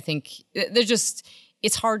I think they're just.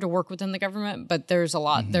 It's hard to work within the government, but there's a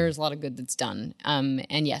lot of good that's done.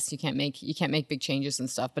 And yes, you can't make big changes and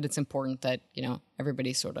stuff, but it's important that,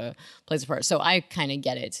 everybody sort of plays a part. So I kind of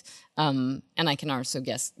get it. And I can also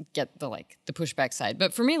get the pushback side.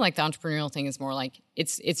 But for me, the entrepreneurial thing is more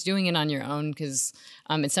it's doing it on your own, because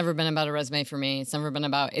it's never been about a resume for me. It's never been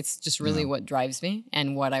about, it's just really what drives me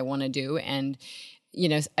and what I want to do. And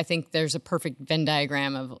I think there's a perfect Venn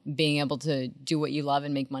diagram of being able to do what you love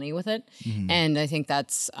and make money with it. And I think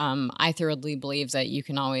that's, I thoroughly believe that you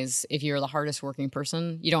can always, if you're the hardest working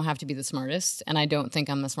person, you don't have to be the smartest. And I don't think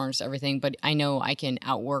I'm the smartest at everything, but I know I can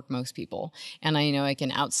outwork most people. And I know I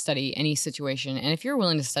can outstudy any situation. And if you're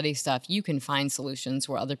willing to study stuff, you can find solutions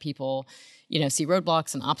where other people, see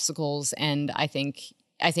roadblocks and obstacles. And I think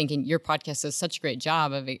in your podcast does such a great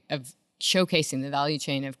job of showcasing the value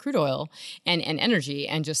chain of crude oil and energy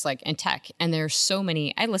and just and tech. And there's so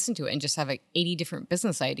many, I listen to it and just have 80 different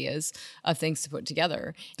business ideas of things to put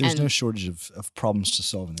together. There's no shortage of problems to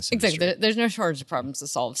solve in this industry. Exactly. There's no shortage of problems to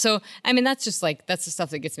solve. So, that's just that's the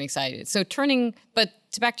stuff that gets me excited. So but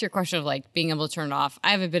back to your question of being able to turn it off,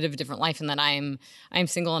 I have a bit of a different life in that I'm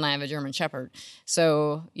single and I have a German Shepherd.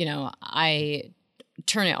 So, I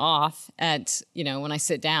turn it off at, when I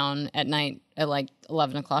sit down at night at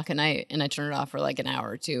 11 o'clock at night, and I turn it off for an hour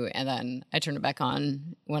or two, and then I turn it back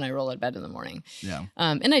on when I roll out of bed in the morning. Yeah.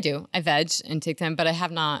 And I veg and take time, but I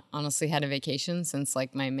have not honestly had a vacation since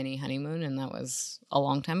my mini honeymoon, and that was a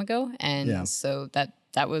long time ago. And so that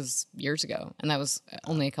was years ago, and that was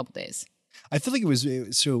only a couple days. I feel like it was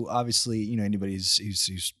so obviously, anybody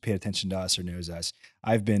who's paid attention to us or knows us,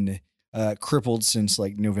 I've been crippled since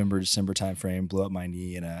November, December timeframe, blew up my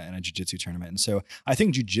knee in a jiu-jitsu tournament. And so I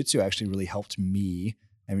think jiu-jitsu actually really helped me.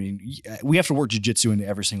 I mean, we have to work jiu-jitsu into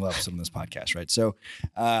every single episode of this podcast, right? So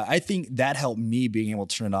I think that helped me being able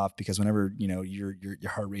to turn it off, because whenever, your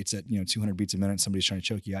heart rate's at, 200 beats a minute, somebody's trying to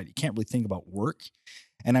choke you out, you can't really think about work.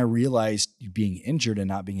 And I realized being injured and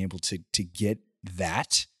not being able to get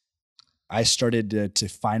that, I started to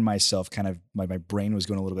find myself kind of, my brain was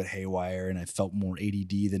going a little bit haywire, and I felt more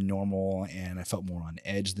ADD than normal, and I felt more on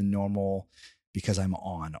edge than normal because I'm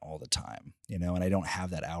on all the time, and I don't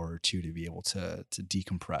have that hour or two to be able to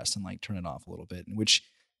decompress and turn it off a little bit, which,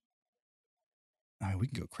 we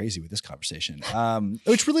can go crazy with this conversation.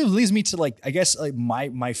 Which really leads me to I guess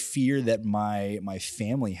my fear that my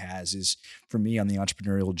family has is for me on the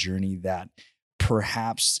entrepreneurial journey, that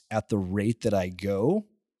perhaps at the rate that I go,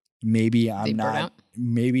 maybe I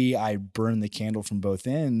burn the candle from both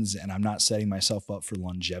ends, and I'm not setting myself up for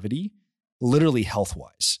longevity, literally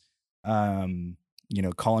health-wise.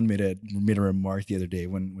 Colin made a remark the other day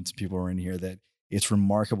when some people were in here that it's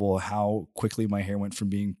remarkable how quickly my hair went from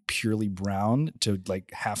being purely brown to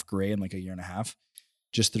half gray in a year and a half,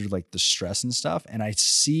 just through the stress and stuff. And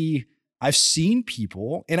I've seen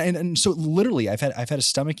people, and so literally I've had a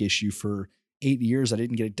stomach issue for 8 years. I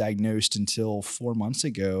didn't get it diagnosed until 4 months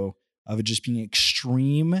ago, of it just being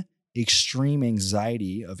extreme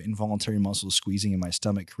anxiety of involuntary muscle squeezing in my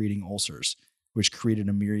stomach, creating ulcers, which created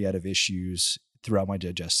a myriad of issues throughout my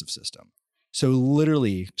digestive system. So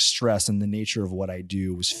literally stress and the nature of what I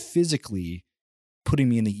do was physically putting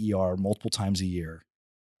me in the ER multiple times a year,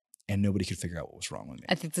 and nobody could figure out what was wrong with me.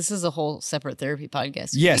 I think this is a whole separate therapy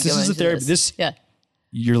podcast. Yes, this is a therapy.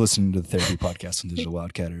 You're listening to the therapy podcast on Digital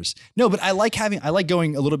Wildcatters. No, but I like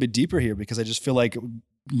going a little bit deeper here, because I just feel like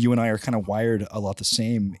you and I are kind of wired a lot the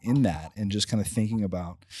same in that, and just kind of thinking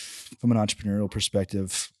about from an entrepreneurial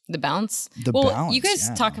perspective, the balance. Balance. You guys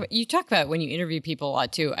talk about when you interview people a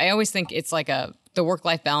lot too. I always think it's the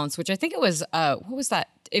work-life balance, which I think it was, what was that?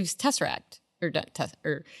 It was Tesseract.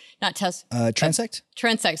 Transect?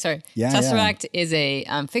 Transect, sorry. Yeah, Tesseract is a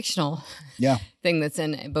fictional thing that's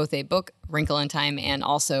in both a book, Wrinkle in Time, and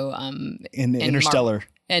also in Interstellar.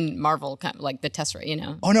 And Marvel, the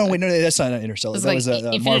Tesseract, Oh, no, wait, no, that's not Interstellar. That was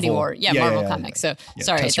Infinity Marvel. War. Yeah, Marvel comics. So,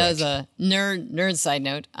 sorry, Tesseract. that was a nerd side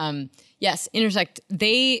note. Yes, Intersect,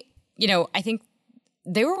 they, I think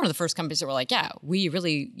they were one of the first companies that were we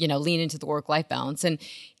really, lean into the work-life balance. And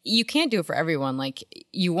you can't do it for everyone.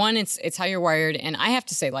 It's how you're wired. And I have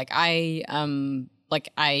to say, I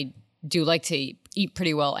do like to eat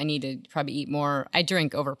pretty well. I need to probably eat more. I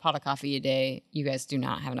drink over a pot of coffee a day. You guys do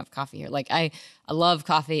not have enough coffee here. I love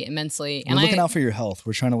coffee immensely. We're looking out for your health.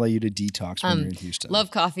 We're trying to let you to detox when you're in Houston.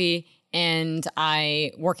 Love coffee, and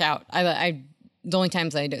I work out. The only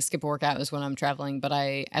times I skip a workout is when I'm traveling, but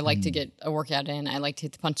I like to get a workout in. I like to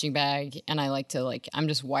hit the punching bag, and I like to I'm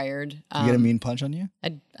just wired. You get a mean punch on you?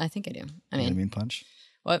 I think I do. You get a mean punch?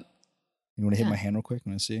 What? You want to hit my hand real quick?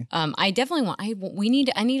 Want to see? I definitely want. We need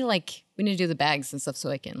to do the bags and stuff so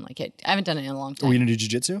I can hit. I haven't done it in a long time. Are we gonna do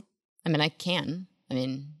jiu-jitsu? I can.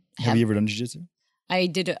 Have you ever done jiu-jitsu? I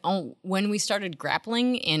did it when we started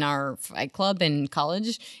grappling in our fight club in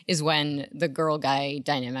college, is when the girl guy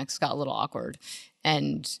dynamics got a little awkward.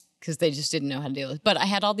 And because they just didn't know how to deal with it. But I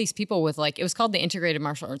had all these people with like, it was called the Integrated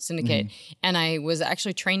Martial Arts Syndicate. And I was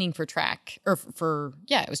actually training for track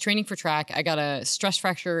I was training for track. I got a stress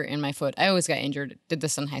fracture in my foot. I always got injured, did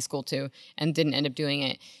this in high school too, and didn't end up doing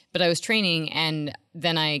it. But I was training and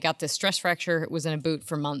then I got this stress fracture, was in a boot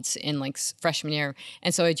for months in like freshman year.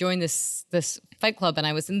 And so I joined this fight club and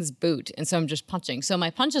I was in this boot. And so I'm just punching. So my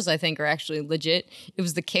punches, I think, are actually legit. It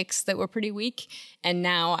was the kicks that were pretty weak. And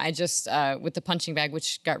now I just, with the punching bag,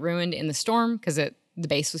 which got ruined in the storm because the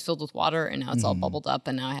base was filled with water and now it's all bubbled up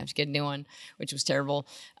and now I have to get a new one, which was terrible.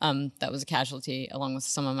 That was a casualty along with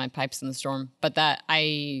some of my pipes in the storm. But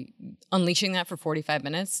unleashing that for 45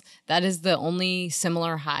 minutes, that is the only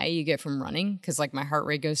similar high you get from running because like my heart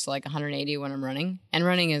rate goes to like 180 when I'm running. And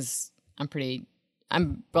running is,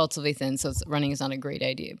 I'm relatively thin, so running is not a great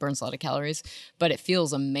idea. It burns a lot of calories, but it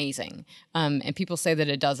feels amazing. And people say that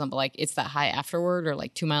it doesn't, but like it's that high afterward or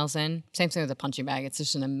like 2 miles in. Same thing with the punching bag. It's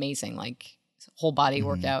just an amazing like whole body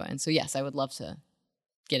workout. And so yes, I would love to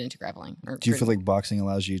get into grappling. Do you feel like boxing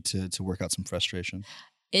allows you to work out some frustration?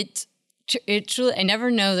 It truly, I never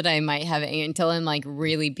know that I might have it until I'm like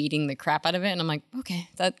really beating the crap out of it. And I'm like, okay,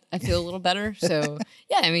 that I feel a little better. So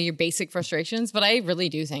yeah, I mean, your basic frustrations, but I really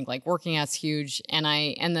do think like working out's huge.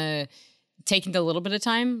 And taking the little bit of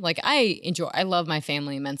time, like I love my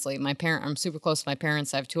family immensely. I'm super close to my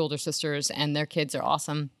parents. I have 2 older sisters and their kids are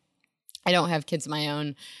awesome. I don't have kids of my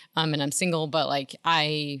own, and I'm single, but like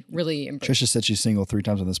I really embrace. Trisha said she's single 3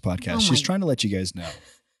 times on this podcast. She's trying to let you guys know.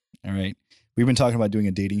 All right. We've been talking about doing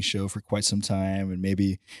a dating show for quite some time, and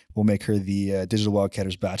maybe we'll make her the Digital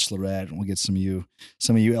Wildcatters Bachelorette, and we'll get some of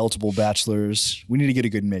you eligible bachelors. We need to get a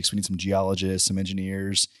good mix. We need some geologists, some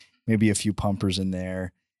engineers, maybe a few pumpers in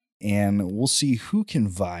there, and we'll see who can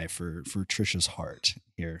vie for Trisha's heart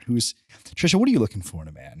here. Trisha? What are you looking for in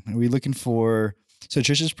a man? Are we looking for? So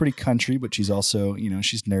Trisha's pretty country, but she's also,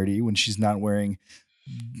 she's nerdy. When she's not wearing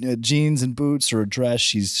jeans and boots or a dress,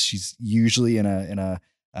 she's usually in a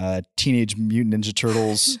Teenage Mutant Ninja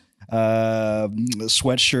Turtles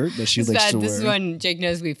sweatshirt that she likes to wear. This is when Jake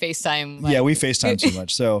knows we FaceTime. Yeah, we FaceTime too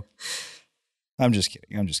much. So I'm just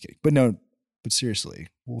kidding. But seriously,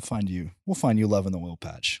 we'll find you love in the oil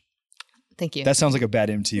patch. Thank you. That sounds like a bad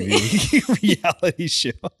MTV reality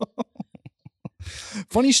show.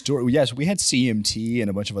 Funny story. Yes, we had CMT and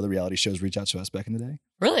a bunch of other reality shows reach out to us back in the day.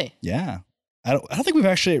 Really? Yeah. I don't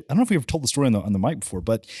know if we've told the story on the mic before,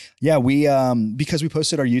 but yeah, we, because we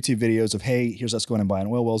posted our YouTube videos of, hey, here's us going and buying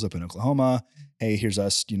oil wells up in Oklahoma. Hey, here's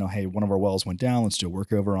us, hey, one of our wells went down. Let's do a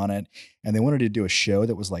workover on it. And they wanted to do a show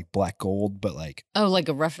that was like black gold, but like, like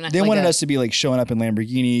a roughneck. They wanted us to be like showing up in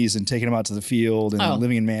Lamborghinis and taking them out to the field and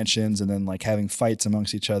living in mansions and then like having fights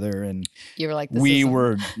amongst each other. And you were like, we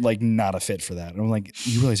were like not a fit for that. And I'm like,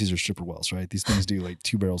 you realize these are stripper wells, right? These things do like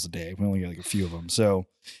 2 barrels a day. We only get like a few of them. So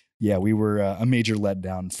yeah, we were a major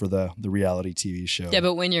letdown for the reality TV show. Yeah,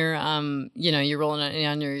 but when you're, you're rolling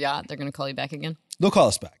on your yacht, they're going to call you back again. They'll call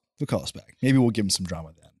us back. Maybe we'll give them some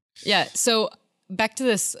drama then. Yeah. So back to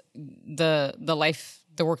this, the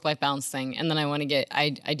work-life balance thing. And then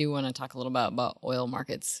I do want to talk a little about oil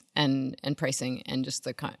markets and pricing and just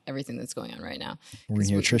everything that's going on right now. We're going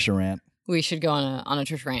to hear Trisha rant. We should go on a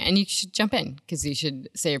Trisha rant and you should jump in because you should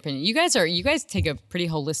say your opinion. You guys take a pretty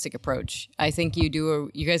holistic approach. I think you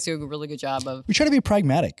guys do a really good job of. We try to be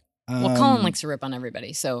pragmatic. Well, Colin likes to rip on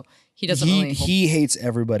everybody, so he doesn't he hates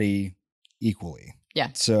everybody equally.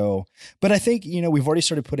 Yeah. So, but I think, we've already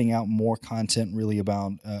started putting out more content really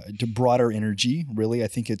about broader energy. Really, I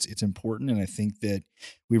think it's important. And I think that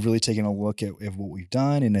we've really taken a look at what we've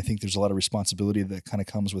done. And I think there's a lot of responsibility that kind of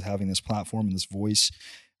comes with having this platform and this voice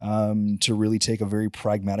to really take a very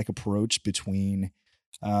pragmatic approach between,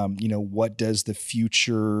 what does the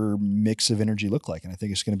future mix of energy look like? And I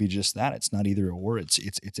think it's going to be just that. It's not either or. It's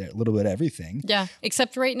a little bit of everything. Yeah.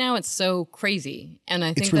 Except right now it's so crazy. And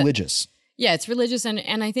I think it's religious. Yeah, it's religious,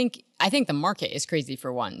 and I think the market is crazy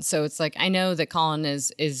for one. So it's like I know that Colin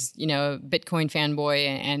is a Bitcoin fanboy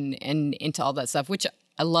and into all that stuff, which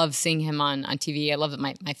I love seeing him on TV. I love that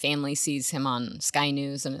my family sees him on Sky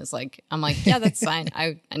News and is like, I'm like, yeah, that's fine.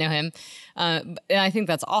 I know him. And I think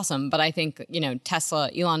that's awesome. But I think, Tesla,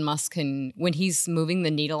 Elon Musk when he's moving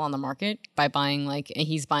the needle on the market by buying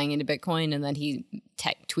he's buying into Bitcoin and then he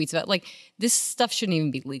tweets about this stuff shouldn't even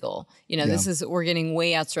be legal. We're getting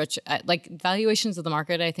way outstretched at valuations of the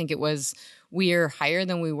market. I think we're higher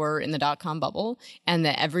than we were in the .com bubble. And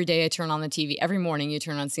that every day I turn on the TV, every morning you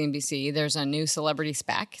turn on CNBC, there's a new celebrity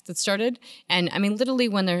SPAC that started. And I mean, literally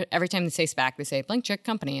every time they say SPAC, they say blank check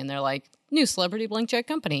company. And they're like, new celebrity blank check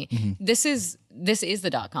company. Mm-hmm. This is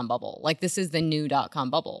the .com bubble. This is the new .com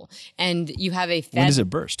bubble. And you have a Fed. When does it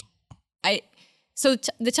burst? So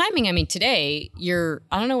the timing, I mean, today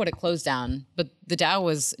I don't know what it closed down, but the Dow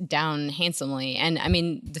was down handsomely. And I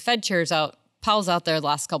mean, the Fed Powell's out there the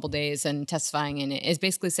last couple of days and testifying, and is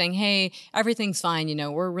basically saying, "Hey, everything's fine.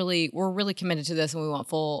 We're really committed to this, and we want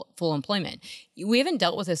full employment." We haven't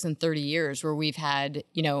dealt with this in 30 years, where we've had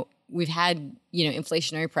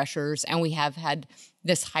inflationary pressures, and we have had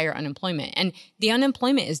this higher unemployment. And the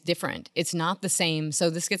unemployment is different. It's not the same.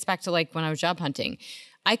 So this gets back to like when I was job hunting.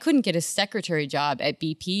 I couldn't get a secretary job at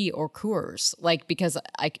BP or Coors, because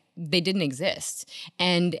they didn't exist.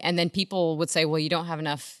 And then people would say, well, you don't have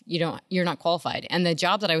enough, you're not qualified. And the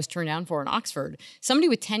job that I was turned down for in Oxford, somebody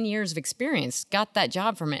with 10 years of experience got that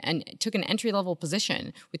job from it and took an entry-level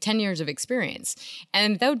position with 10 years of experience.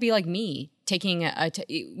 And that would be like me taking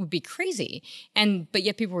it would be crazy. But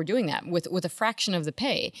yet people were doing that with a fraction of the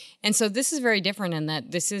pay. And so this is very different in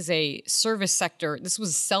that this is a service sector. This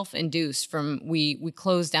was self-induced from we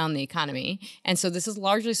closed down the economy. And so this is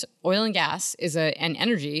largely oil and gas and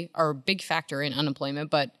energy are a big factor in unemployment,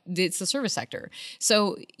 but it's the service sector.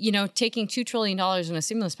 So, taking $2 trillion in a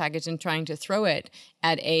stimulus package and trying to throw it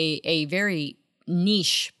at a very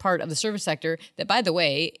niche part of the service sector that, by the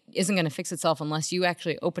way, isn't going to fix itself unless you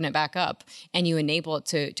actually open it back up and you enable it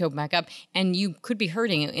to open back up. And you could be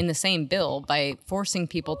hurting in the same bill by forcing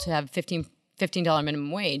people to have $15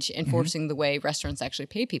 minimum wage and forcing the way restaurants actually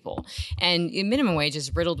pay people. And minimum wage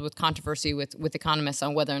is riddled with controversy with economists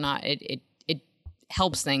on whether or not it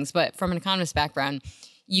helps things. But from an economist background,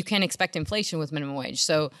 you can expect inflation with minimum wage.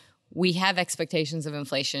 So we have expectations of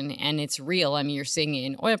inflation, and it's real. I mean, you're seeing it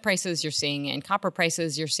in oil prices, you're seeing it in copper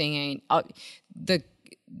prices, you're seeing it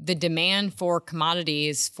the demand for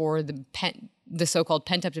commodities for the so-called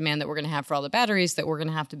pent-up demand that we're going to have for all the batteries that we're going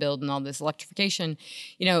to have to build and all this electrification,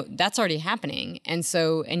 that's already happening. And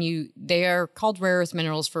so, they are called rare earth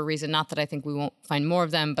minerals for a reason. Not that I think we won't find more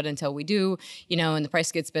of them, but until we do, and the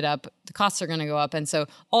price gets bid up, the costs are going to go up. And so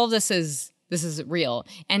all of this is real.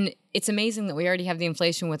 And it's amazing that we already have the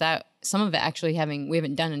inflation without some of it actually we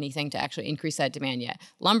haven't done anything to actually increase that demand yet.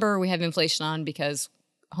 Lumber, we have inflation on because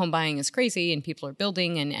home buying is crazy and people are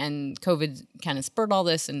building, and COVID kind of spurred all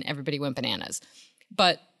this and everybody went bananas.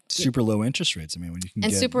 But super low interest rates. I mean, when you can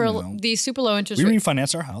these super low interest rates. We rates.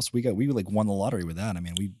 refinanced our house. We won the lottery with that. I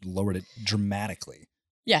mean, we lowered it dramatically.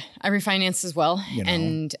 Yeah, I refinanced as well.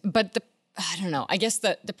 But I don't know. I guess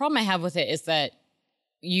the problem I have with it is that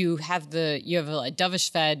you have a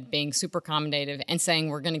dovish Fed being super accommodative and saying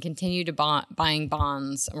we're going to continue to buying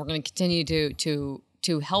bonds and we're going to continue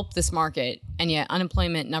to help this market, and yet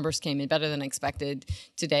unemployment numbers came in better than expected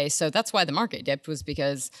today. So that's why the market dipped, was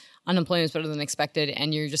because unemployment was better than expected.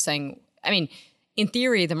 And you're just saying, I mean, in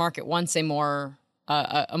theory, the market wants a more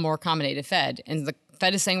accommodative Fed, and the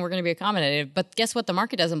Fed is saying we're going to be accommodative, but guess what? The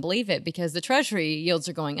market doesn't believe it because the Treasury yields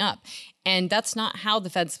are going up. And that's not how the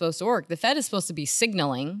Fed's supposed to work. The Fed is supposed to be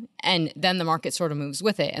signaling, and then the market sort of moves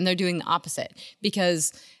with it. And they're doing the opposite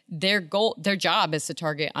because their job is to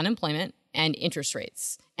target unemployment and interest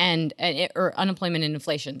rates or unemployment and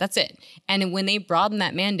inflation. That's it. And when they broaden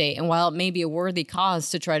that mandate, and while it may be a worthy cause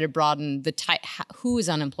to try to broaden who is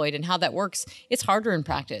unemployed and how that works, it's harder in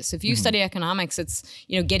practice. If you study economics, it's,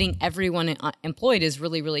 getting everyone employed is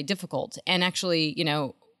really, really difficult. And actually,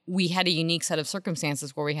 we had a unique set of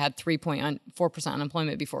circumstances where we had 3.4%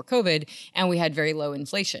 unemployment before COVID, and we had very low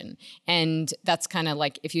inflation. And that's kind of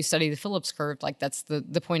like, if you study the Phillips curve, like that's the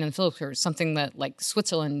point on the Phillips curve, something that like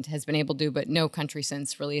Switzerland has been able to do, but no country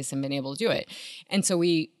since really hasn't been able to do it. And so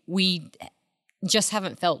we just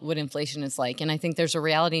haven't felt what inflation is like. And I think there's a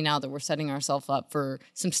reality now that we're setting ourselves up for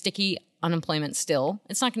some sticky unemployment still.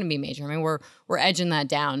 It's not going to be major. I mean, we're edging that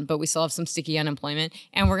down, but we still have some sticky unemployment,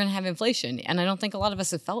 and we're going to have inflation. And I don't think a lot of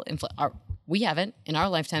us have felt we haven't in our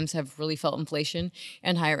lifetimes have really felt inflation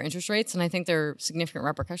and higher interest rates. And I think there are significant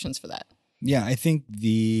repercussions for that. Yeah, I think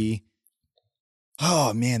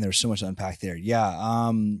oh man, there's so much to unpack there. Yeah.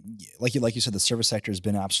 Like you said, the service sector has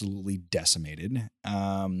been absolutely decimated.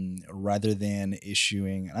 Rather than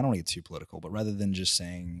issuing, and I don't want to get too political, but rather than just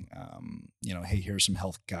saying, hey, here's some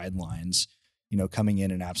health guidelines, coming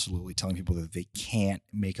in and absolutely telling people that they can't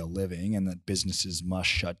make a living and that businesses must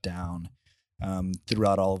shut down.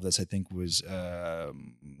 Throughout all of this, I think was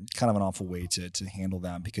kind of an awful way to handle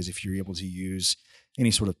that, because if you're able to use any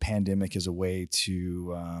sort of pandemic as a way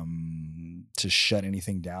to shut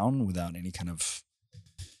anything down without any kind of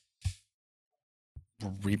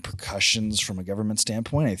repercussions from a government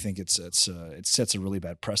standpoint, I think it sets a really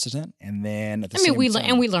bad precedent. And then at the same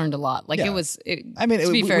time, we learned a lot. Like we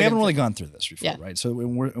haven't really gone through this before, right? So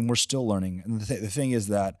we're still learning. And the thing is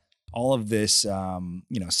that all of this,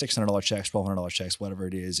 $600 checks, $1,200 checks, whatever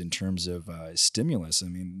it is in terms of stimulus. I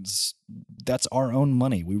mean, that's our own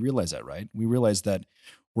money. We realize that, right? We realize that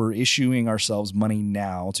we're issuing ourselves money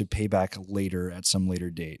now to pay back later at some later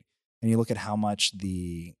date. And you look at how much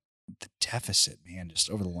the deficit, man, just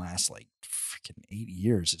over the last like freaking 8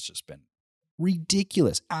 years, it's just been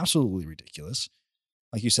ridiculous, absolutely ridiculous.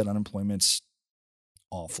 Like you said, unemployment's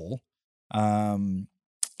awful.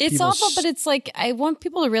 It's awful, but it's like, I want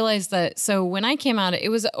people to realize that. So when I came out, it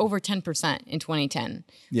was over 10% in 2010.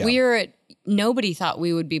 Yeah. Nobody thought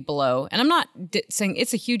we would be below. And I'm not saying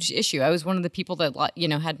it's a huge issue. I was one of the people that,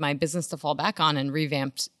 had my business to fall back on and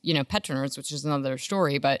revamped, PetNerds, which is another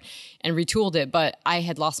story, and retooled it. But I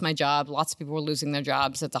had lost my job. Lots of people were losing their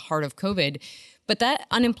jobs at the heart of COVID. But that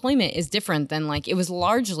unemployment is different than it was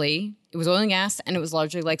oil and gas, and it was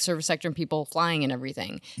largely like service sector and people flying and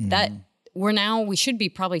everything. Mm-hmm. We should be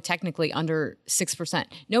probably technically under 6%.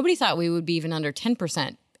 Nobody thought we would be even under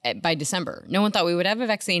 10% by December. No one thought we would have a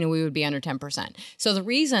vaccine and we would be under 10%. So the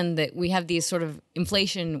reason that we have these sort of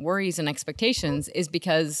inflation worries and expectations is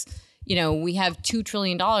because, we have $2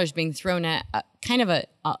 trillion being thrown at kind of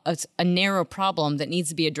a narrow problem that needs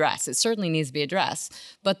to be addressed. It certainly needs to be addressed,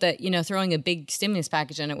 but that, throwing a big stimulus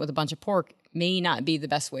package in it with a bunch of pork may not be the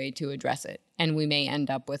best way to address it. And we may end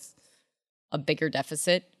up with a bigger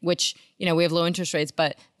deficit, which, we have low interest rates,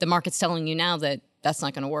 but the market's telling you now that that's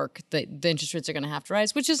not going to work. The interest rates are going to have to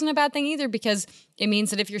rise, which isn't a bad thing either, because it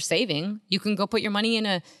means that if you're saving, you can go put your money in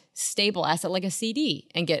a stable asset like a CD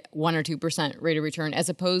and get 1 or 2% rate of return, as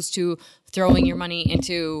opposed to throwing your money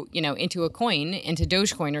into a coin, into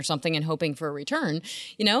Dogecoin or something, and hoping for a return.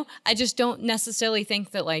 I just don't necessarily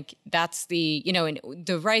think that that's the, and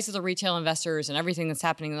the rise of the retail investors and everything that's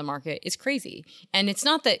happening in the market is crazy. And it's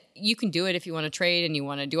not that you can do it if you want to trade and you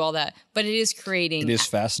want to do all that, but it is creating. It is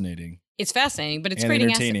fascinating. It's fascinating, but it's and creating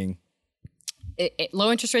entertaining.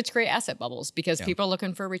 Low interest rates create asset bubbles because people are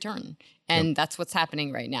looking for a return, and that's what's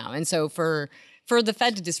happening right now. And so for the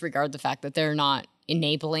Fed to disregard the fact that they're not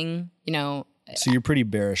enabling, So you're pretty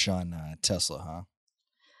bearish on Tesla, huh?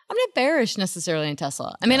 I'm not bearish necessarily on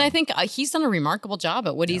Tesla. I mean, I think he's done a remarkable job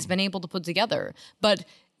at what he's been able to put together, but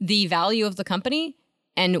the value of the company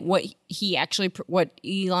and what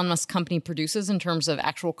Elon Musk's company produces in terms of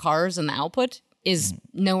actual cars and the output is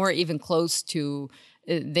nowhere even close to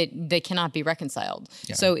they cannot be reconciled.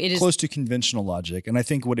 Yeah. So it is close to conventional logic. And I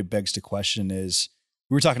think what it begs to question is,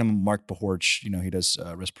 we were talking to Mark Bahorch, he does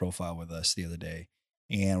Risk Profile with us the other day,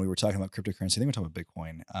 and we were talking about cryptocurrency. I think we were talking about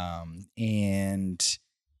Bitcoin. And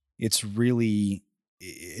it's really,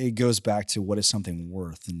 it goes back to what is something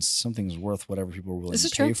worth, and something's worth whatever people are willing to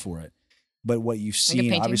pay for it. But what you've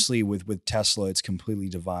seen, obviously, with Tesla, it's completely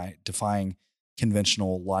defying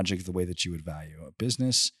conventional logic, the way that you would value a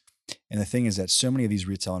business. And the thing is that so many of these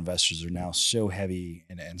retail investors are now so heavy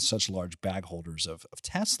and such large bag holders of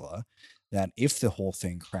Tesla that if the whole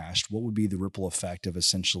thing crashed, what would be the ripple effect of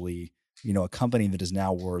essentially, a company that is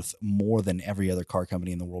now worth more than every other car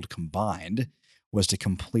company in the world combined was to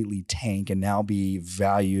completely tank and now be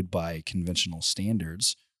valued by conventional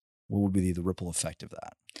standards? What would be the ripple effect of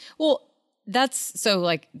that? Well, that's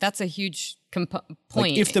a huge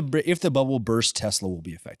point. If the bubble bursts, Tesla will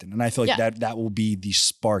be affected, and I feel like that will be the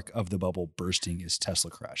spark of the bubble bursting, is Tesla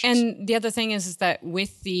crashes. And the other thing is that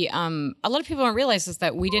with the a lot of people don't realize is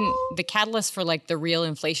that the catalyst for the real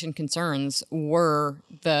inflation concerns were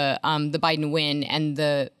the Biden win and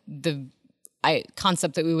the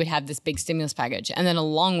concept that we would have this big stimulus package. And then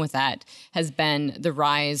along with that has been the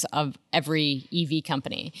rise of every EV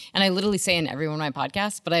company. And I literally say in every one of my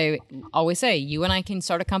podcasts, but I always say, you and I can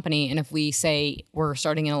start a company. And if we say we're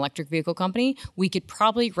starting an electric vehicle company, we could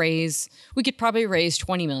probably raise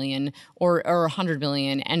 20 million or 100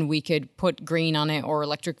 million, and we could put green on it, or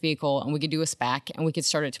electric vehicle, and we could do a SPAC, and we could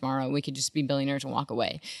start it tomorrow. We could just be billionaires and walk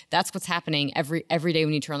away. That's what's happening every day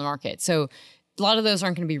when you turn the market. So a lot of those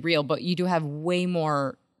aren't going to be real, but you do have way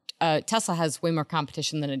more. Tesla has way more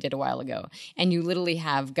competition than it did a while ago, and you literally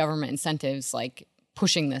have government incentives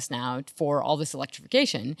pushing this now for all this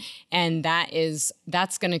electrification, and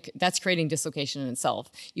that's creating dislocation in itself.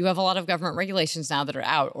 You have a lot of government regulations now that are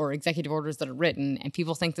out, or executive orders that are written, and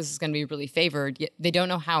people think this is going to be really favored. They don't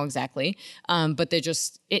know how exactly, but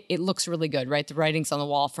it looks really good, right? The writing's on the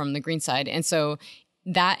wall from the green side, and so.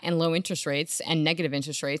 That and low interest rates and negative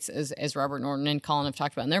interest rates, as Robert Norton and Colin have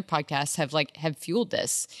talked about in their podcasts, have fueled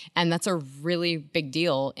this. And that's a really big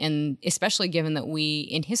deal. And especially given that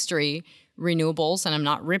in history, renewables, and I'm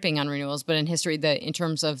not ripping on renewables, but in history, in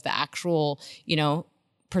terms of the actual,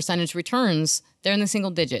 percentage returns, they're in the single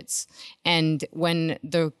digits. And when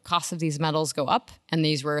the cost of these metals go up and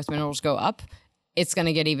these rare earth minerals go up, it's going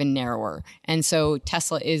to get even narrower. And so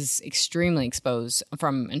Tesla is extremely exposed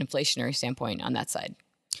from an inflationary standpoint on that side.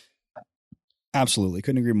 Absolutely.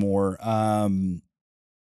 Couldn't agree more.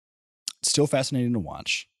 Still fascinating to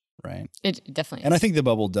watch, right? It definitely And is. I think the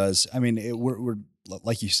bubble does. I mean, we're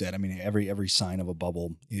like you said, I mean, every sign of a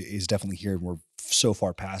bubble is definitely here, and we're so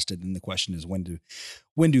far past it. And the question is,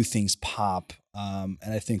 when do things pop? And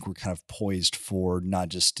I think we're kind of poised for not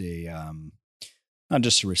just a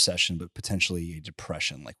recession, but potentially a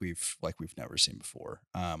depression like we've never seen before.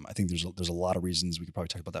 I think there's a lot of reasons. We could probably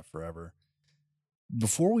talk about that forever.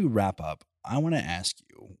 Before we wrap up, I want to ask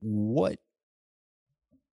you what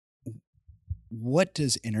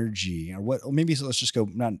does energy, or maybe let's just go,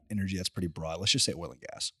 not energy, that's pretty broad. Let's just say oil and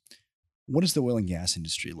gas. What does the oil and gas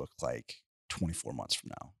industry look like 24 months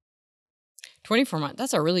from now? 24 months.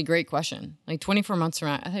 That's a really great question. Like 24 months from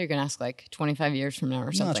now, I thought you were going to ask like 25 years from now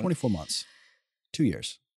or something. No, 24 months. 2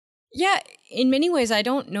 years. Yeah. In many ways, I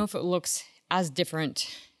don't know if it looks as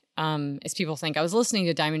different as people think. I was listening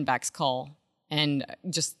to Diamondback's call and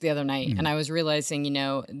just the other night, and I was realizing,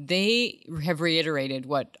 they have reiterated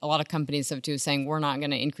what a lot of companies have too, saying we're not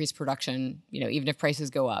going to increase production, even if prices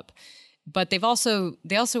go up. But they also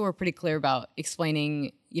were pretty clear about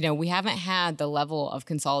explaining, we haven't had the level of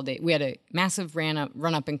consolidate. We had a massive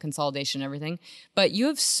run up in consolidation and everything, but you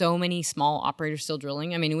have so many small operators still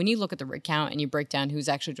drilling. I mean, when you look at the rig count and you break down who's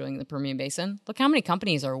actually drilling in the Permian Basin, look how many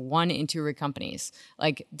companies are 1 and 2 rig companies.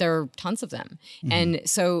 Like there are tons of them. And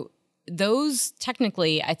so those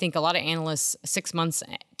technically, I think a lot of analysts 6 months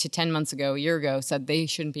to 10 months ago, a year ago, said they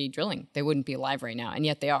shouldn't be drilling. They wouldn't be alive right now. And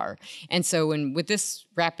yet they are. And so with this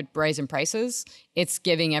rapid rise in prices, it's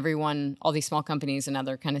giving everyone, all these small companies,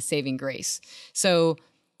 another kind of saving grace. So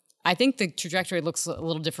I think the trajectory looks a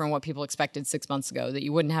little different than what people expected 6 months ago, that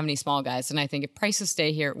you wouldn't have any small guys. And I think if prices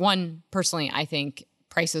stay here, personally, I think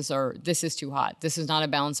this is too hot. This is not a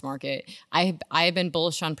balanced market. I have been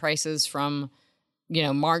bullish on prices from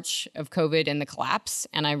March of COVID and the collapse.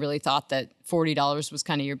 And I really thought that $40 was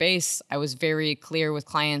kind of your base. I was very clear with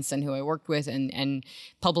clients and who I worked with and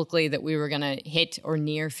publicly that we were going to hit or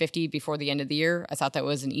near 50 before the end of the year. I thought that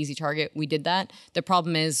was an easy target. We did that. The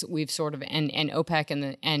problem is we've sort of, and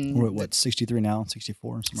OPEC and we're at 63 now,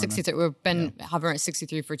 64? 63. We've been hovering at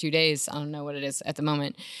 63 for 2 days. I don't know what it is at the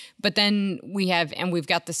moment. But then we've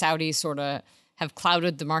got the Saudis sort of have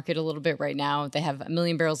clouded the market a little bit right now. They have 1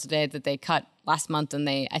 million barrels a day that they cut last month, and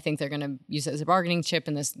I think they're going to use it as a bargaining chip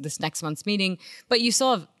in this next month's meeting. But you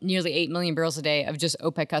still have nearly 8 million barrels a day of just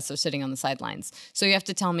OPEC cuts that are sitting on the sidelines. So you have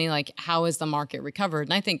to tell me, like, how is the market recovered?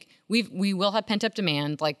 And I think we will have pent up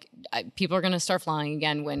demand. Like people are going to start flying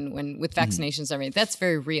again when with vaccinations and everything. That's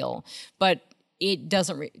very real. But it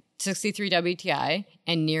doesn't 63 WTI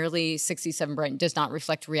and nearly 67 Brent does not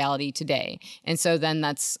reflect reality today. And so then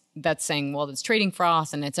that's saying, well, it's trading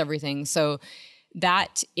froth and it's everything. So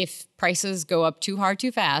that if prices go up too hard,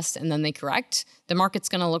 too fast, and then they correct, the market's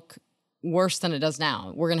going to look worse than it does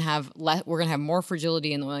now. We're going to have more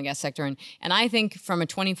fragility in the oil and gas sector. And I think from a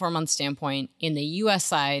 24-month standpoint, in the U.S.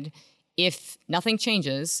 side, if nothing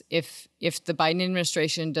changes, if the Biden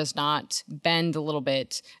administration does not bend a little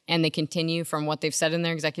bit and they continue from what they've said in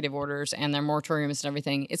their executive orders and their moratoriums and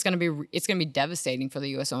everything, it's going to be devastating for the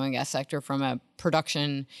U.S. oil and gas sector from a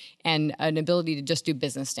production and an ability to just do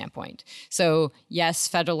business standpoint. So yes,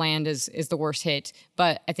 federal land is the worst hit,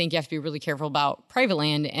 but I think you have to be really careful about private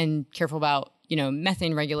land and careful about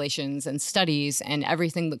methane regulations and studies and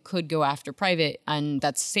everything that could go after private. And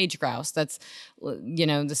that's sage grouse. That's,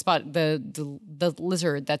 the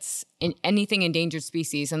lizard, that's anything endangered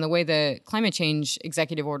species. And the way the climate change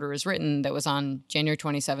executive order is written that was on January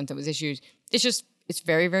 27th that was issued, it's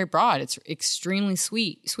very, very broad. It's extremely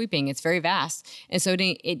sweeping. It's very vast. And so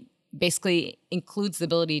it basically includes the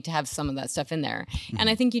ability to have some of that stuff in there. And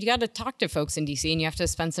I think you got to talk to folks in DC and you have to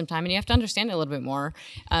spend some time and you have to understand it a little bit more.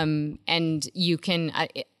 And you can,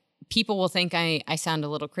 people will think I sound a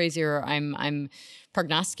little crazy or I'm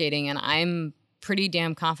prognosticating, and I'm pretty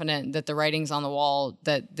damn confident that the writing's on the wall,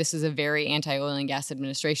 that this is a very anti-oil and gas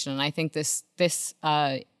administration. And I think this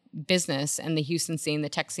business and the Houston scene, the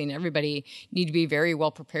tech scene, everybody need to be very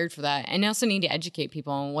well prepared for that. And also need to educate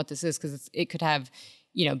people on what this is, because it could have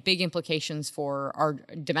big implications for our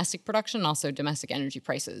domestic production and also domestic energy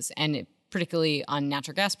prices. And particularly on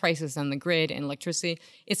natural gas prices and the grid and electricity,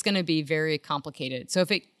 it's going to be very complicated. So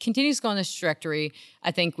if it continues to go on this trajectory,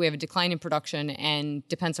 I think we have a decline in production and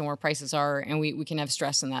depends on where prices are, and we can have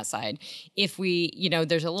stress on that side. If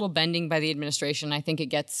there's a little bending by the administration, I think it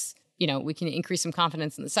gets we can increase some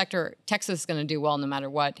confidence in the sector. Texas is going to do well no matter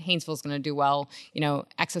what. Haynesville is going to do well.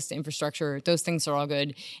 Access to infrastructure, those things are all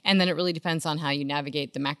good. And then it really depends on how you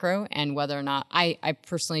navigate the macro and whether or not I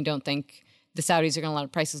personally don't think the Saudis are going to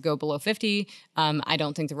let prices go below 50. I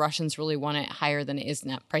don't think the Russians really want it higher than it is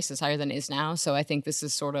now, prices higher than it is now. So I think this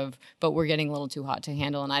is but we're getting a little too hot to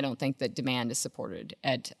handle. And I don't think that demand is supported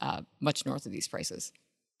at much north of these prices.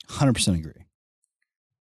 100% agree.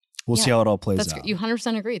 We'll see how it all plays out. You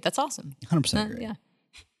 100% agree. That's awesome. 100% agree. Yeah.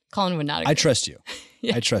 Colin would not agree. I trust you.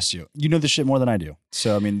 Yeah. I trust you. You know this shit more than I do.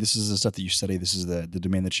 So, I mean, this is the stuff that you study. This is the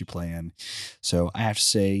domain that you play in. So I have to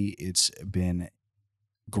say it's been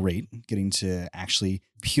great getting to actually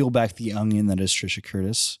peel back the onion that is Trisha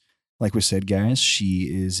Curtis. Like we said, guys, she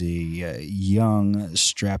is a young,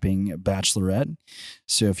 strapping bachelorette.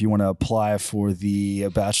 So if you want to apply for the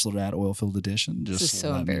Bachelorette Oilfield Edition, just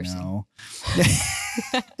let me know.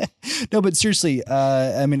 No, but seriously,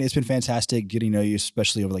 I mean, it's been fantastic getting to know you,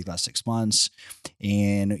 especially over like the last 6 months.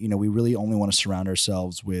 And, we really only want to surround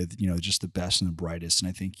ourselves with, just the best and the brightest. And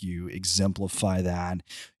I think you exemplify that.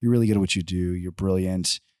 You're really good at what you do. You're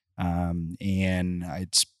brilliant. And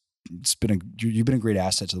you've been a great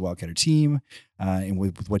asset to the Wildcatter team, and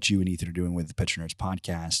with what you and Ethan are doing with the Petro Nerds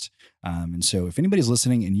podcast. And so if anybody's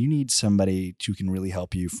listening and you need somebody who can really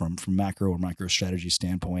help you from macro or micro strategy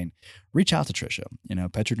standpoint, reach out to Trisha,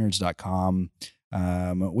 petronerds.com.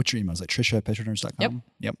 What's your email? Is it Trisha@petronerds.com?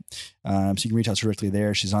 Yep. So you can reach out directly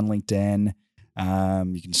there. She's on LinkedIn.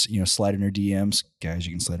 You can, slide in her DMs. Guys,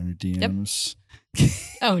 you can slide in her DMs. Yep.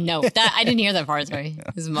 Oh no, I didn't hear that part. Sorry,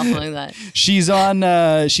 I was muffling that. She's on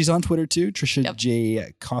Twitter too. Trisha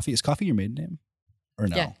J Coffee. Is Coffee your maiden name, or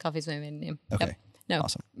no? Yeah, Coffee's my maiden name. Okay, yep. No,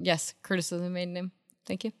 awesome. Yes, Curtis is my maiden name.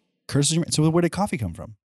 Thank you. Curtis is your. So where did Coffee come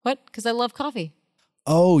from? What? Because I love coffee.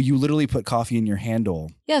 Oh, you literally put coffee in your handle.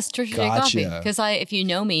 Yes, Trisha J Coffee. Because if you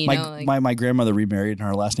know me, my grandmother remarried and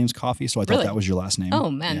her last name's Coffee, so I thought that was your last name. Oh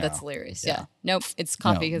man, that's hilarious. Yeah. Nope, it's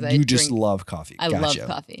coffee because you just love coffee. I love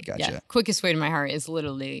coffee. Gotcha. Yeah. Quickest way to my heart is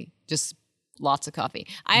literally just lots of coffee.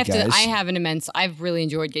 I've really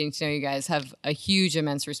enjoyed getting to know you guys. Have a huge,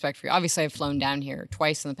 immense respect for you. Obviously, I've flown down here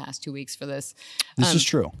twice in the past 2 weeks for this. This is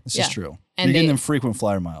true. This is true. And you're getting them frequent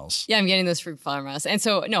flyer miles. Yeah, I'm getting those frequent flyer miles. And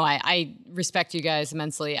so, no, I respect you guys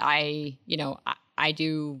immensely. I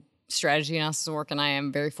do strategy analysis work, and I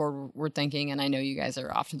am very forward thinking. And I know you guys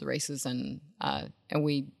are off to the races, and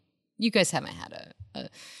you guys haven't had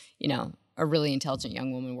a really intelligent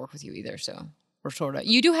young woman work with you either. So. We're sort of.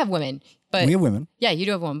 You do have women, but we have women. Yeah, you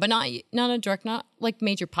do have women, but not not like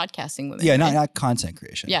major podcasting women. Yeah, not content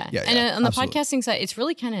creation. Yeah. And on the podcasting side, it's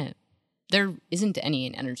really kind of there isn't any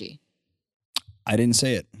in energy. I didn't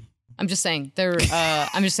say it. I'm just saying there.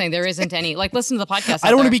 I'm just saying there isn't any. Like, listen to the podcast. I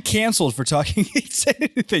don't want to be canceled for talking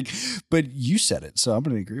anything, but you said it, so I'm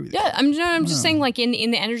going to agree with you. Yeah, I'm just saying, like in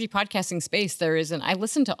the energy podcasting space, there isn't. I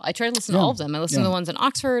try to listen to all of them. I listen to the ones in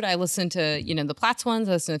Oxford. I listen to the Platts ones.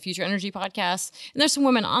 I listen to Future Energy podcasts, and there's some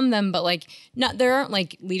women on them, but there aren't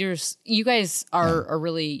like leaders. You guys are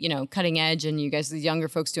really cutting edge, and you guys the younger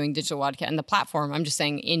folks doing digital podcast and the platform. I'm just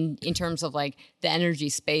saying in terms of like the energy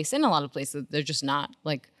space, in a lot of places, they're just not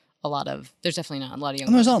like. There's definitely not a lot of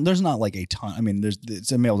young. There's not like a ton. I mean,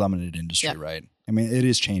 it's a male dominated industry, right? I mean, it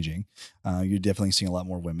is changing. You're definitely seeing a lot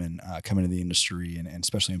more women come into the industry and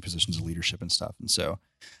especially in positions of leadership and stuff. And so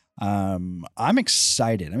I'm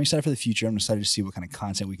excited. I'm excited for the future. I'm excited to see what kind of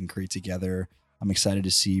content we can create together. I'm excited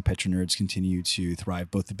to see Petro Nerds continue to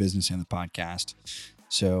thrive, both the business and the podcast.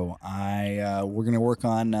 So we're going to work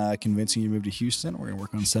on convincing you to move to Houston. We're going to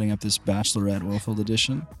work on setting up this Bachelorette Oilfield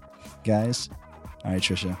Edition. Guys, all right,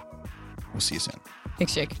 Trisha. We'll see you soon.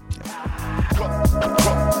 Thanks, Jake.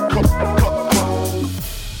 Yeah.